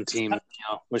out some team,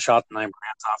 with Schottenheimer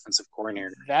as offensive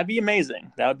coordinator. That'd be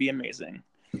amazing. That would be amazing.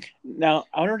 Now,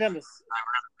 I wonder down this. I'd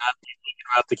rather not be thinking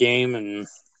about the game, and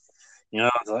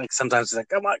like sometimes it's like,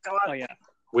 come on. Oh yeah.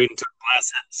 Wait until the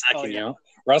last second.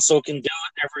 Russell can do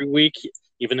it every week,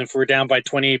 even if we're down by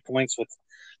 28 points with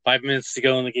 5 minutes to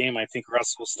go in the game. I think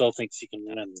Russell still thinks he can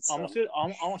win. So.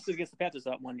 Almost did against the Panthers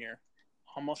that one year.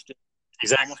 Almost did.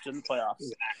 Exactly. Almost did in the playoffs.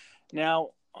 Exactly. Now,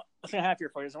 let's have here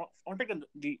for you. I want to pick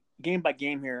the game by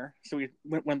game here, so we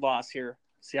win loss here.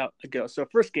 See how it goes. So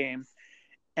first game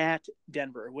at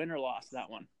Denver, win or loss that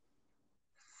one?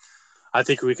 I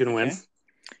think we can win. Okay.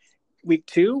 Week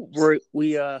 2,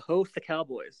 we host the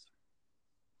Cowboys.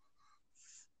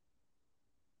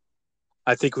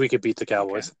 I think we could beat the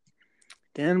Cowboys. Okay.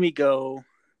 Then we go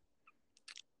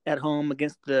at home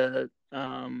against the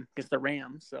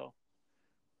Rams. So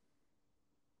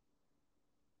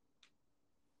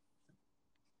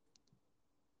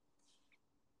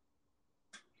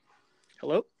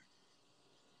hello,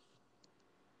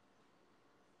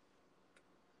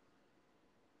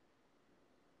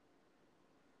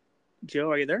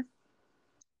 Joe, are you there?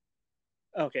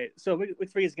 Okay, so week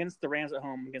 3 is against the Rams at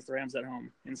home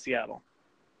in Seattle.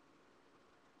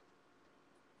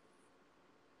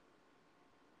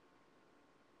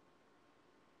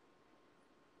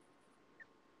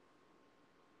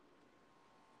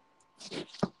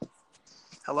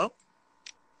 Hello?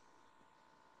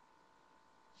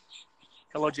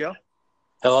 Hello, Joe?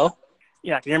 Hello?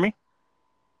 Yeah, can you hear me?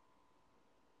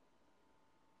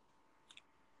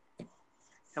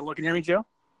 Hello, can you hear me, Joe?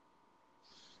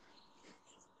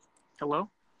 Hello?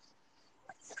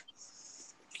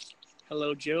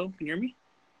 Hello, Joe? Can you hear me?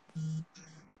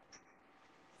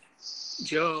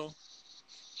 Joe?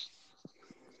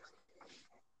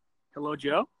 Hello,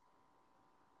 Joe?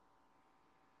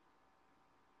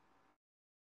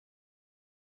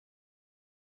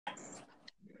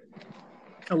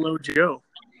 Hello, Joe.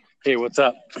 Hey, what's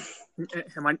up?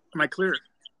 Am I clear?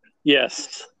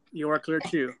 Yes. You are clear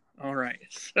too. All right.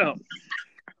 So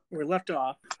where we left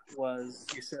off was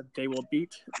you said they will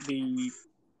beat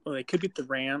they could beat the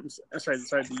Rams.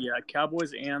 The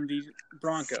Cowboys and the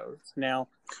Broncos. Now,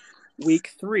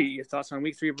 week 3. Your thoughts on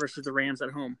week 3 versus the Rams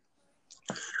at home?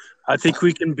 I think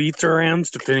we can beat the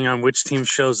Rams depending on which team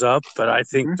shows up, but I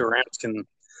think the Rams can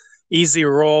easily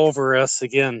roll over us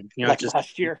again. Like just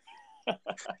last year.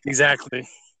 Exactly.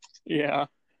 Yeah.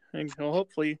 And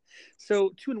hopefully,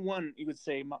 so 2-1, you would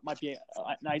say might be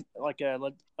like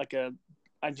a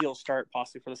ideal start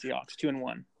possibly for the Seahawks.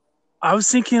 2-1. I was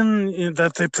thinking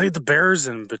that they played the Bears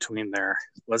in between there,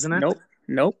 wasn't it?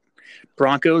 Nope.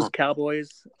 Broncos,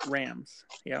 Cowboys, Rams.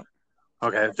 Yep.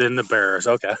 Okay, then the Bears.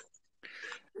 Okay.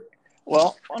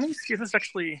 Well, let me see if this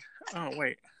actually. Oh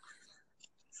wait.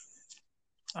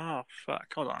 Oh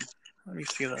fuck! Hold on. Let me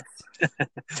see this.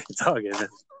 It's all good.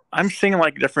 I'm seeing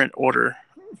like different order.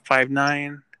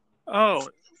 5-9. Oh.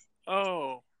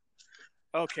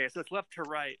 Okay, so it's left to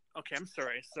right. Okay, I'm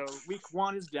sorry. So week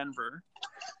 1 is Denver.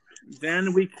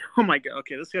 Then oh my god.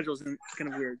 Okay, this schedule is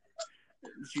kind of weird.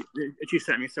 She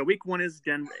sent me. So week 1 is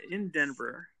in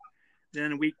Denver.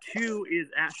 Then week 2 is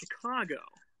at Chicago.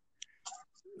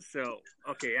 So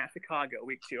okay, at Chicago,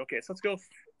 week 2. Okay, so let's go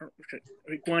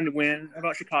week 1 to win. How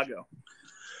about Chicago?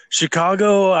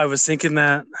 Chicago, I was thinking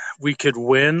that we could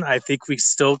win. I think we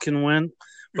still can win.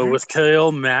 But with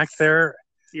Khalil Mack there,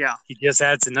 yeah, he just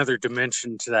adds another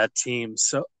dimension to that team.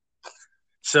 So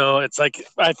it's like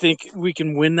I think we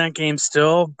can win that game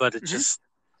still, but it just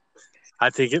I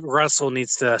think Russell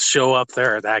needs to show up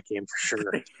there at that game for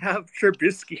sure. They have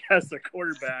Trubisky as their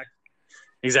quarterback.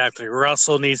 Exactly.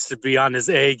 Russell needs to be on his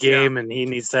A game, and he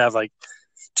needs to have like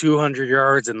 200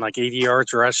 yards and like 80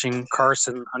 yards rushing.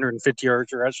 Carson, 150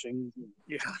 yards rushing.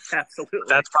 Yeah, absolutely.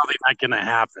 That's probably not going to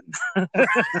happen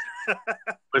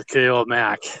with Khalil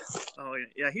Mack. Oh,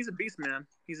 yeah. He's a beast, man.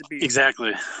 He's a beast.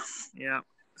 Exactly. Yeah.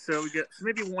 So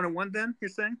maybe 1-1 then, you're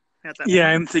saying? Yeah,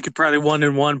 I'm thinking probably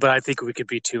 1-1, but I think we could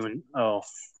be 2-0.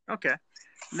 Okay.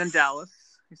 And then Dallas.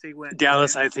 You say win.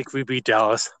 Dallas, I think we beat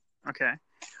Dallas. Okay.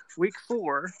 Week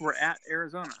 4, we're at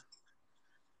Arizona.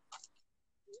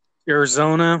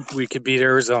 Arizona, we could beat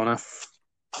Arizona.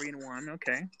 3-1,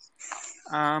 okay.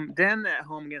 Then at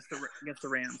home against the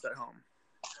Rams at home.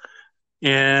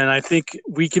 And I think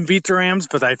we can beat the Rams,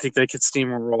 but I think they could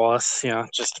steamroll us,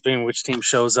 just depending on which team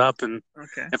shows up. And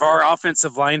if our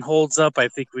offensive line holds up, I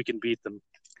think we can beat them.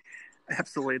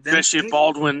 Absolutely. Especially if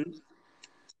Baldwin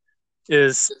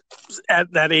is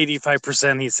at that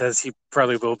 85%. He says he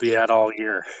probably will be at all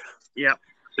year. Yep.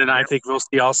 And I think we'll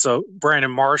see also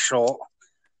Brandon Marshall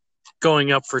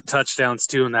going up for touchdowns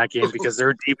too in that game because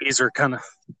their DBs are kind of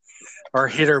are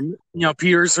hitter.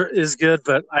 Peters is good,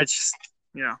 but I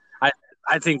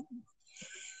think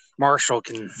Marshall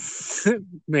can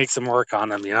make some work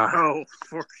on him. Oh,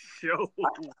 for sure.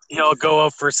 He'll go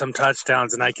up for some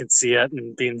touchdowns, and I can see it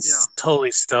and being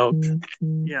totally stoked.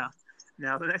 Yeah.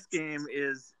 Now the next game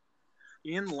is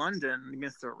in London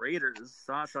against the Raiders.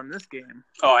 Thoughts on this game?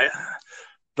 Oh,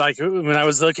 when I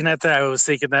was looking at that, I was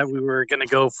thinking that we were going to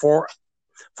go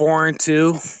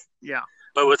 4-2. Yeah.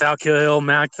 But without Khalil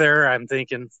Mack there, I'm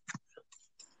thinking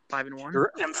 5-1.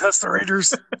 And plus the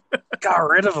Raiders got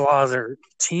rid of a lot of their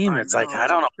team. It's like, I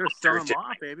don't know. They're selling it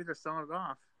off, baby. They're selling it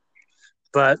off.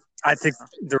 But I think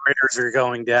the Raiders are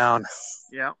going down.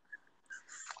 Yeah.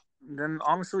 Then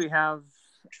obviously we have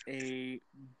a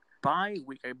bye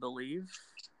week, I believe.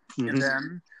 Mm-hmm. And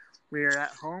then we're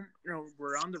at home.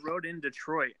 We're on the road in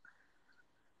Detroit.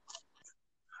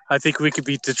 I think we could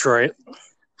beat Detroit.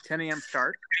 10 a.m.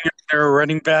 start. They're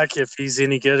running back if he's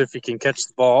any good, if he can catch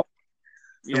the ball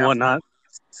and whatnot.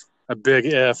 A big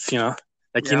if, you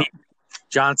need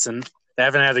Johnson. They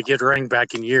haven't had a good running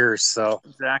back in years, so.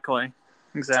 Exactly.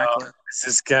 Is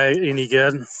this guy any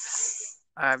good?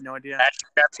 I have no idea. I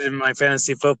drafted him in my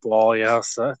fantasy football,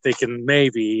 so thinking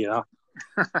maybe,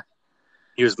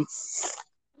 he was.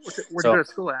 Where'd you go to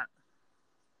school at?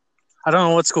 I don't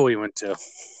know what school he went to.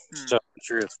 To tell the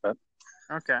truth, but.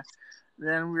 Okay.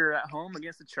 Then we're at home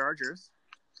against the Chargers.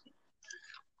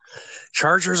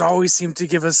 Chargers always seem to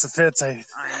give us the fits. I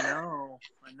know.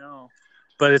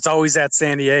 But it's always at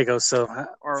San Diego, so I'm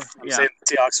saying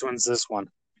the Seahawks wins this one.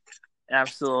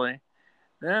 Absolutely.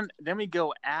 Then we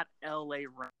go at LA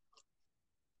Rams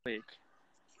week.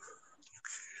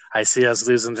 I see us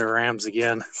losing to Rams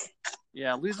again.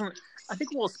 Yeah, losing. I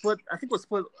think we'll split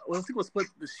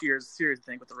this year's series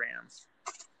with the Rams.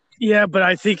 Yeah, but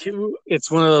I think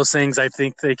it's one of those things. I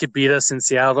think they could beat us in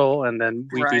Seattle, and then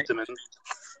we beat them in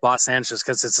Los Angeles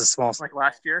because it's a small. Like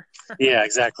last year. Yeah,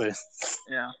 exactly.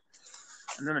 Yeah,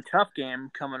 and then a tough game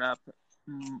coming up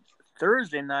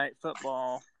Thursday night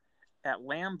football at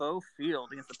Lambeau Field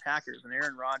against the Packers and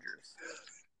Aaron Rodgers.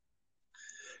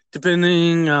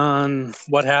 Depending on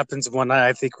what happens one night,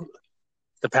 I think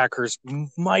the Packers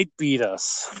might beat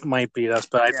us,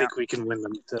 but I think we can win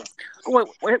them too.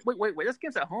 Oh, wait! This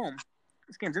game's at home.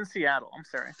 This game's in Seattle. I'm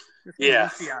sorry. This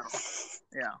game's in Seattle.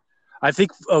 Yeah. I think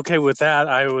with that,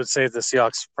 I would say the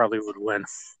Seahawks probably would win.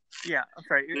 Yeah, I'm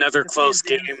sorry. Another close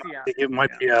game. I think it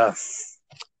might be the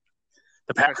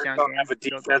Packers don't have a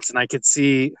defense, and I could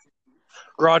see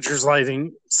Rodgers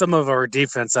lighting some of our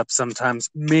defense up sometimes,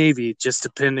 maybe just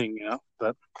depending,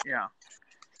 But yeah.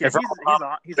 If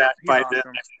he's back by then, I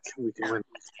think we can win.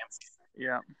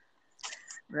 Yeah.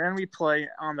 Then we play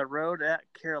on the road at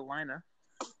Carolina.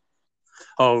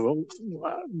 Oh,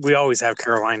 we always have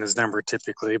Carolina's number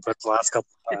typically, but the last couple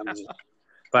of times.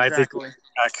 But exactly. I think we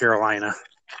got Carolina.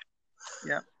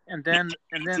 Yeah. And then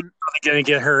he's probably going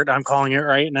to get hurt. I'm calling it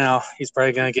right now. He's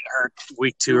probably going to get hurt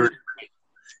week 2 or 3.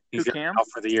 He's going to be out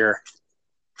for the year.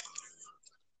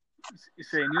 You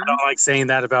say Newton? I don't like saying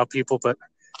that about people, but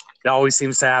it always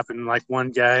seems to happen. Like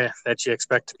one guy that you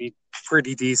expect to be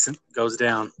pretty decent goes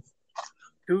down.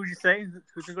 Who would you say?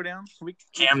 Who's going to go down?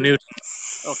 Cam Newton.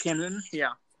 Oh, Cam Newton?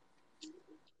 Yeah.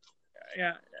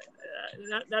 Yeah,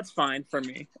 that's fine for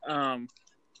me.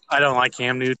 I don't like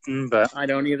Cam Newton, but I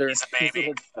don't either. He's a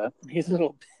baby. He's a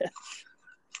little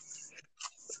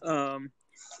bitch.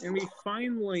 And we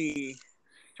finally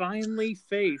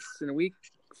face in week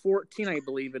 14, I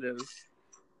believe it is,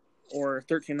 or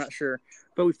 13, not sure.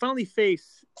 But we finally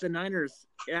face the Niners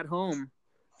at home.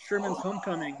 Sherman's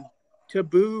homecoming to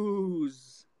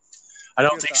booze. I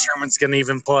don't think Sherman's going to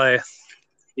even play.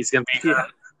 He's going to be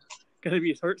hurt. Going to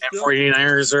be hurt still? And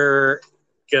 49ers are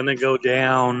going to go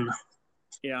down.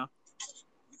 Yeah.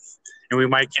 And we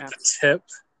might get the tip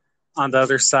on the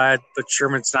other side, but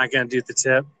Sherman's not going to do the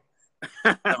tip.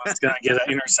 Someone's going to get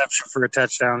an interception for a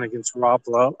touchdown against Rob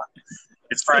Lowe.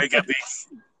 It's probably going to be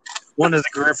one of the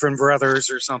Griffin brothers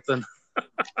or something.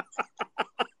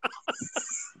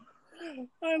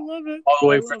 I love it. All the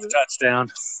way for the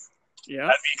touchdown. Yeah.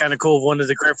 That'd be kind of cool. One of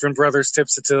the Griffin brothers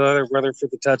tips it to the other brother for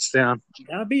the touchdown.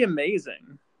 That'd be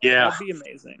amazing. Yeah. That'd be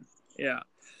amazing. Yeah.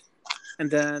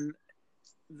 And then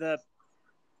the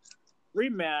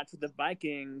rematch with the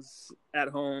Vikings at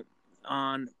home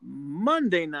on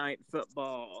Monday Night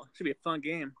Football. Should be a fun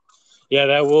game. Yeah,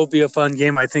 that will be a fun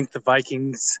game. I think the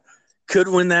Vikings could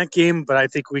win that game, but I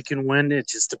think we can win. It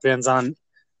just depends on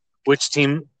which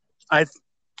team.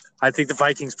 I think the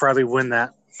Vikings probably win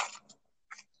that.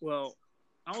 Well,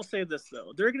 I'll say this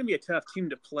though: they're going to be a tough team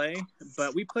to play,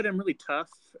 but we put them really tough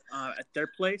at their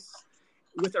place.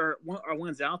 With our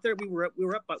ones out there, we were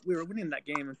up, but we were winning that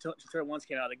game until our ones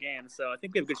came out of the game. So I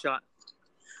think we have a good shot.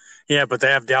 Yeah, but they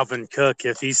have Dalvin Cook.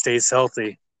 If he stays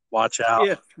healthy, watch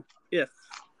out. If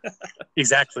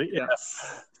exactly. Yeah.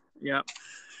 If. Yeah.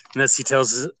 Unless he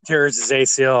tears his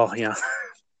ACL, which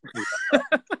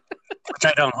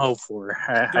I don't hope for.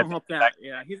 Don't hope that.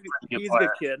 Yeah, he's a good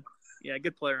kid. Yeah,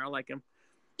 good player. I like him.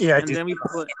 Yeah, and then we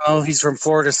put. Oh, he's from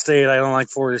Florida State. I don't like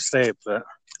Florida State, but.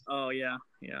 Oh yeah,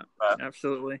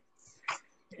 absolutely.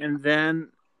 And then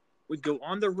we go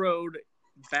on the road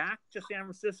back to San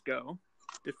Francisco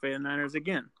to play the Niners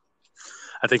again.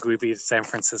 I think we beat San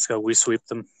Francisco. We sweep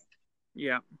them.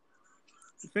 Yeah.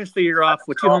 We finished the year off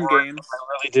with 2 home games. I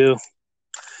really do.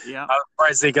 Yeah. I'm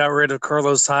surprised they got rid of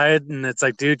Carlos Hyde, and it's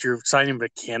like, dude, you're signing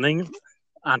McKinnon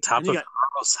on top of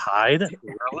Carlos Hyde?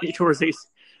 Really?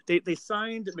 They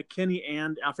signed McKinney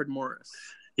and Alfred Morris.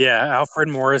 Yeah, Alfred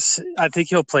Morris. I think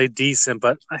he'll play decent,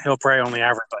 but he'll probably only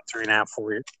average like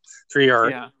 3.5, 3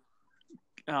 yards. Yeah.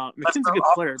 McKinnon's a good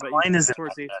player, but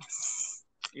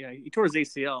he tore his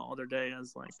ACL the other day. I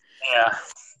was like, yeah,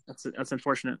 that's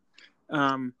unfortunate.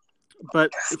 But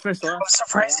I was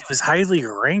surprised he was highly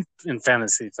ranked in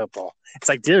fantasy football. It's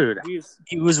like, dude,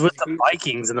 he was with the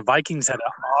Vikings, and the Vikings had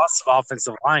an awesome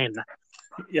offensive line.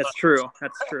 Yeah, that's true.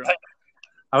 That's true.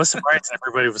 I was surprised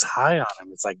everybody was high on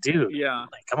him. It's like, dude,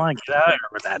 come on, get out of here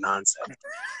with that nonsense.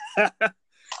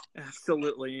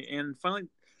 Absolutely. And finally,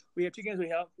 we have 2 games we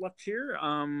have left here.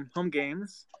 Home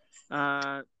games.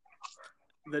 The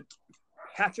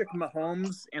Patrick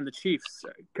Mahomes and the Chiefs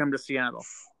come to Seattle.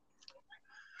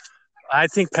 I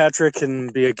think Patrick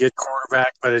can be a good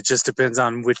quarterback, but it just depends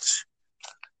on which.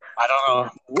 I don't know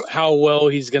how well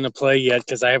he's going to play yet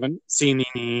because I haven't seen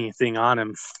anything on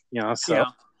him. So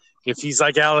if he's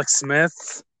like Alex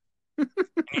Smith,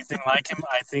 anything like him,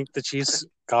 I think the Chiefs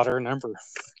got our number.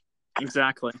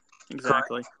 Exactly.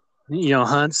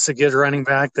 Hunt's a good running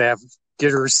back. They have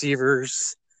good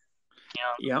receivers.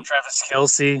 Travis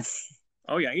Kelce.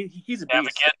 Oh yeah, he's a beast. They have a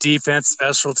good defense,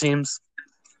 special teams.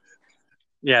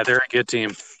 Yeah, they're a good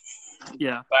team.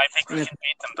 Yeah. But I think we can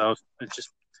beat them, though. It's just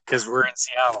because we're in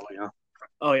Seattle,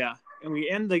 Oh, yeah. And we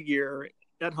end the year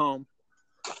at home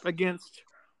against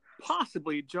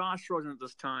possibly Josh Rosen at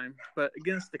this time, but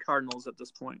against the Cardinals at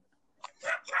this point.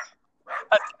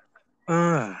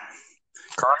 Cardinals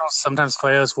sometimes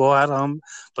play us well at home,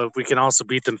 but we can also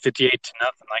beat them 58-0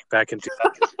 like back in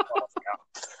 2012.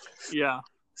 Yeah.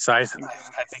 So I think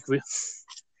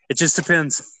it just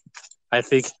depends. I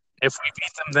think if we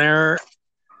beat them there,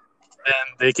 then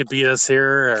they could beat us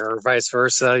here or vice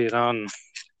versa, and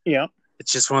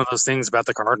it's just one of those things about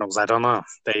the Cardinals. I don't know.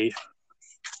 They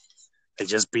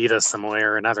just beat us some way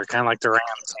or another, kind of like the Rams,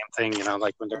 same thing,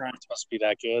 like when they're supposed to be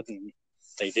that good, and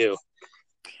they do.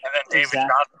 And then David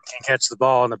Johnson can catch the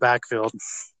ball in the backfield.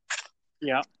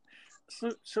 Yeah.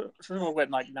 So we're what,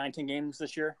 like 19 games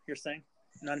this year, you're saying?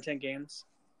 9-10 games?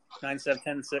 9-7,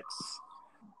 10-6?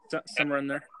 Somewhere in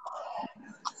there?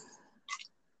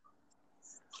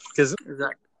 Because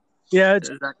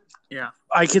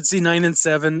I could see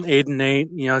 9-7,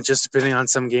 8-8. Just depending on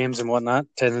some games and whatnot.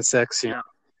 10-6. Yeah.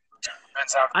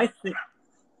 I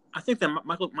think that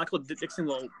Michael Dixon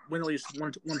will win at least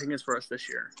one thing for us this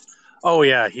year. Oh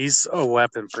yeah, he's a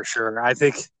weapon for sure. I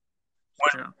think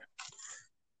when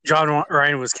John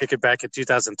Ryan was kicking back in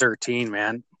 2013,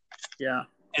 man. Yeah.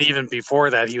 And even before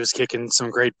that, he was kicking some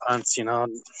great punts.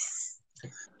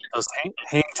 Those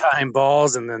hang time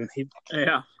balls, and then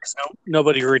there's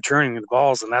nobody returning the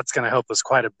balls, and that's going to help us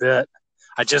quite a bit.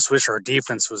 I just wish our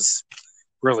defense was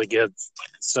really good.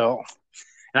 So,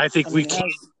 and I think we can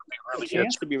be really good.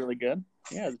 Chance to be really good.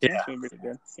 Yeah, the chance to be really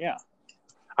good. Yeah.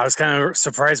 I was kind of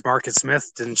surprised Marcus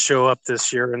Smith didn't show up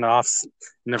this year in the off.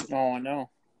 Oh, I know.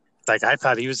 Like I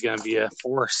thought he was going to be a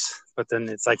force, but then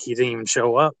it's like he didn't even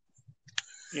show up.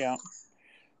 Yeah.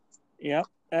 Yeah,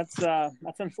 that's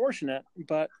unfortunate,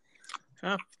 but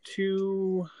have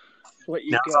to let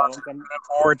you go. I'm looking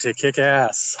forward to kick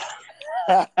ass.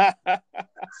 Absolutely.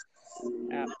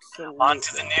 On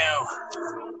to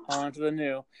the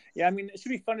new. Yeah, I mean, it should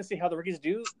be fun to see how the rookies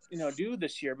do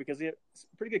this year because we have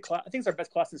a pretty good class. I think it's our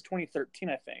best class since 2013,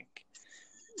 I think.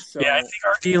 So, yeah, I think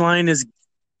our D-line is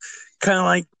kind of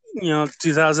like,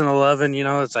 2011,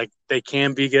 it's like they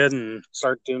can be good and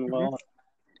start doing well.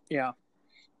 Yeah.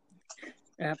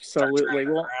 Absolutely.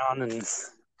 Well, do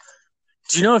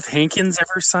you know if Hankins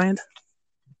ever signed?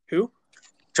 Who?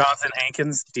 Jonathan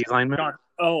Hankins, D-lineman.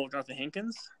 Jonathan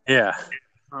Hankins? Yeah.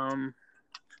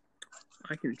 I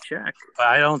I can check. But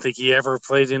I don't think he ever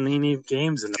played in any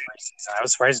games in the preseason. I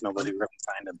was surprised nobody really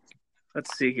signed him.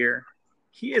 Let's see here.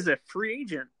 He is a free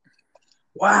agent.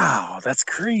 Wow, that's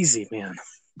crazy, man.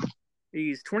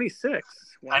 He's 26.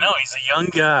 Wow. I know, he's a young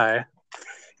guy.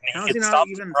 How is he not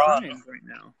even signed right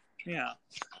now? Yeah.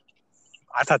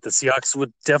 I thought the Seahawks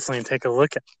would definitely take a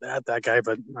look at that guy,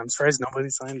 but I'm surprised nobody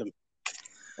signed him.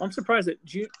 I'm surprised that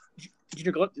Junior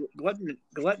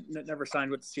Galette never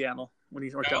signed with Seattle when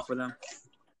he worked out for them.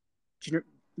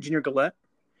 Junior Galette?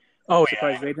 Oh, I'm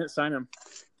surprised they didn't sign him.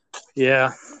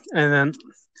 Yeah, and then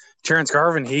Terrence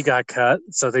Garvin, he got cut,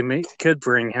 so they could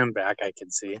bring him back, I can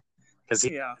see. Because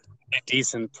he's a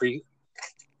decent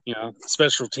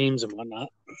special teams and whatnot.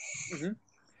 Mm-hmm.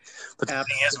 But the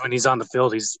thing is, when he's on the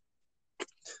field,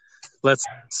 let's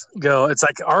go. It's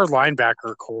like our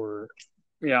linebacker core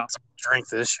strength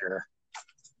this year.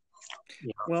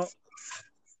 Yeah. Well,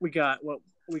 we got Bob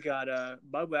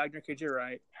Wagner, KJ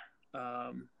Wright,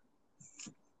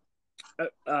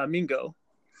 Mingo.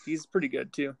 He's pretty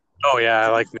good too. Oh yeah, I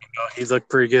like Mingo. He looked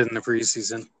pretty good in the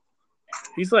preseason.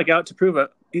 He's out to prove a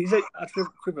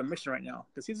mission right now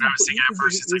because he's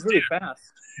really fast.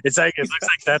 It looks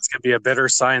like that's gonna be a better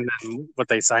sign than what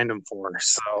they signed him for.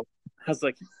 So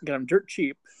got him dirt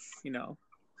cheap,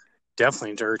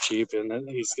 Definitely dirt cheap, and then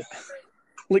he's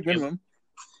league minimum.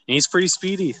 He's pretty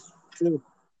speedy too.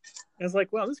 I was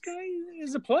like, wow, this guy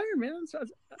is a player, man. That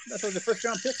was the first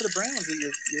round pick for the Browns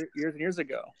years and years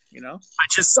ago.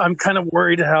 I'm kind of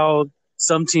worried how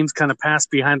some teams kind of pass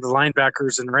behind the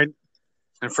linebackers and right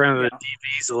in front of the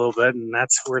DBs a little bit, and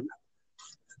that's where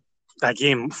that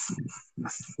game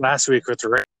last week with the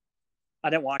Rams.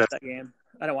 I didn't watch that game.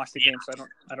 I didn't watch the game, so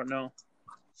I don't know.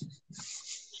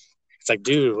 It's like,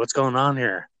 dude, what's going on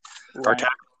here? Right. Our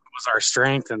tackle was our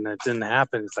strength, and it didn't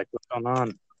happen. It's like, what's going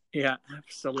on? Yeah,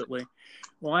 absolutely.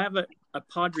 Well, I have a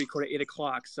pod record at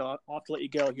 8:00, so I'll have to let you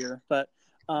go here. But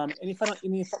any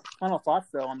final thoughts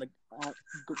though on the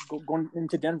going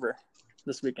into Denver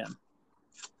this weekend?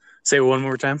 Say it one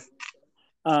more time.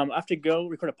 I have to go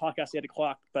record a podcast at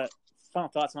 8:00, but final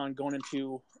thoughts on going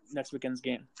into next weekend's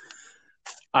game.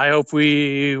 I hope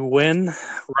we win.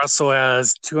 Russell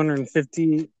has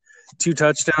 252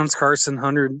 touchdowns. Carson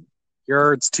 100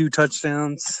 yards, 2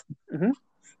 touchdowns. Mm-hmm.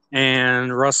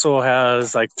 And Russell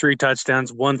has 3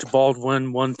 touchdowns, 1 to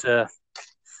Baldwin, 1 to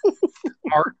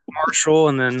Marshall,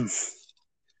 and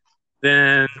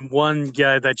then one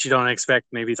guy that you don't expect,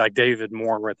 maybe like David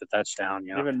Moore with the touchdown.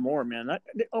 David Moore, man.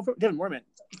 David Moore, man.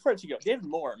 Before you go, David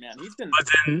Moore, man. He's been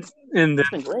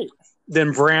great.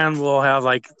 Then Brand will have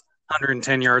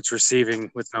 110 yards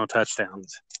receiving with no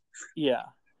touchdowns. Yeah.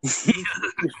 That'd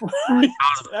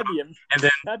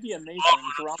be amazing.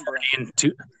 Brand.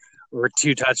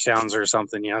 2 touchdowns or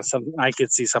something. I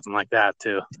could see something like that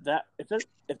too. If that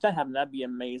happened, that'd be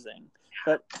amazing.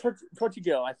 But before you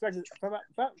go, I forgot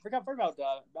about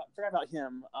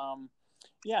him.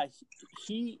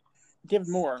 David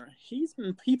Moore. He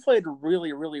played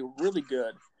really, really, really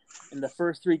good in the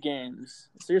first 3 games.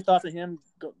 So your thoughts on him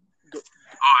going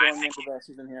into the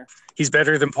season here? He's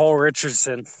better than Paul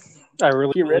Richardson. I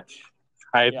really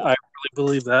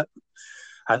believe that.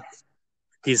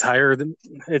 He's higher than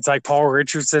it's like Paul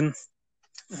Richardson.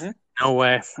 Mm-hmm. No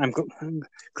way. I'm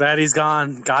glad he's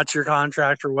gone. Got your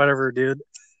contract or whatever, dude.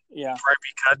 Yeah. Probably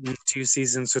be cutting 2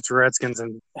 seasons with the Redskins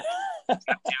and do anything.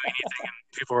 And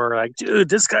people are like, dude,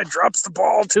 this guy drops the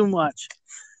ball too much.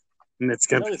 And it's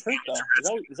gonna be hurt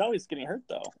though. He's always getting hurt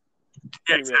though.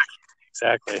 Yeah,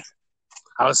 exactly.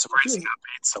 I was surprised he got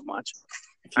paid so much.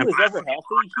 If he was ever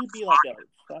healthy, he'd be like a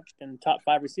fucking top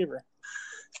 5 receiver.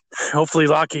 Hopefully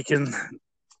Lockie can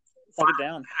it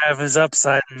down. Have his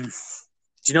upside. And,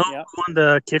 do you know who won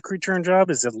the kick return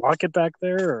job? Is it Lockett back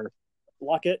there? Or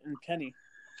Lockett and Penny.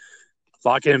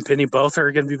 Lockett and Penny both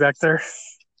are going to be back there?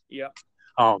 Yeah.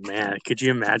 Oh, man. Could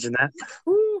you imagine that?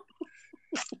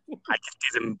 I could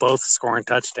see them both scoring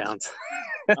touchdowns.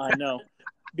 I know.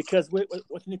 Because with the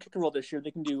new kicker rule this year,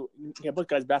 they can do both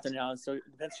guys back there now. So it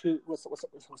depends what's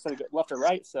left or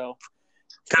right. So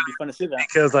it'd be fun to see that.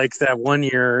 Because that one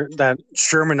year that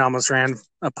Sherman almost ran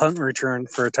a punt return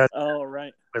for a touchdown. Oh,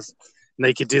 right. And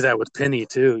they could do that with Penny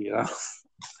too, Yeah,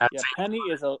 Penny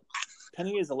is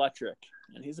electric,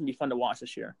 and he's gonna be fun to watch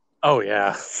this year. Oh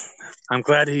yeah, I'm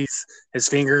glad his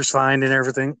finger's fine and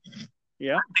everything.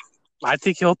 Yeah, I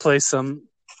think he'll play some.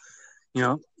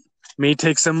 May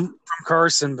take some from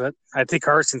Carson, but I think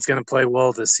Carson's gonna play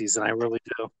well this season. I really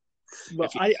do.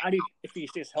 But if he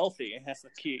stays healthy, that's the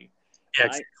key. Yeah,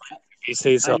 exactly. He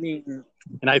stays healthy,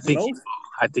 and I think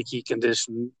he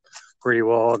conditioned pretty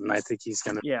well, and I think he's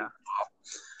gonna. Yeah.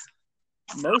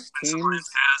 Most teams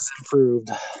has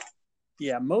improved.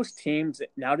 Yeah, most teams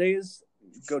nowadays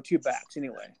go 2 backs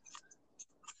anyway.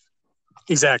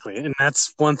 Exactly, and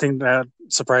that's one thing that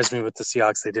surprised me with the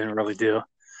Seahawks. They didn't really do.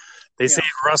 They say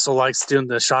Russell likes doing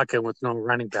the shotgun with no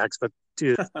running backs, but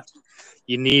dude,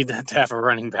 you need to have a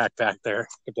running back there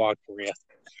to block for you.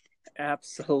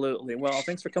 Absolutely. Well,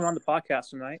 thanks for coming on the podcast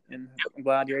tonight, and I'm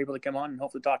glad you're able to come on and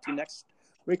hopefully talk to you next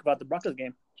week about the Broncos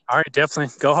game. All right,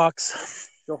 definitely. Go Hawks.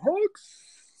 Go Hawks.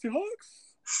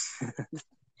 Seahawks.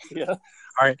 Yeah. All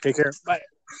right, take care. Bye.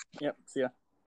 Yep. See ya.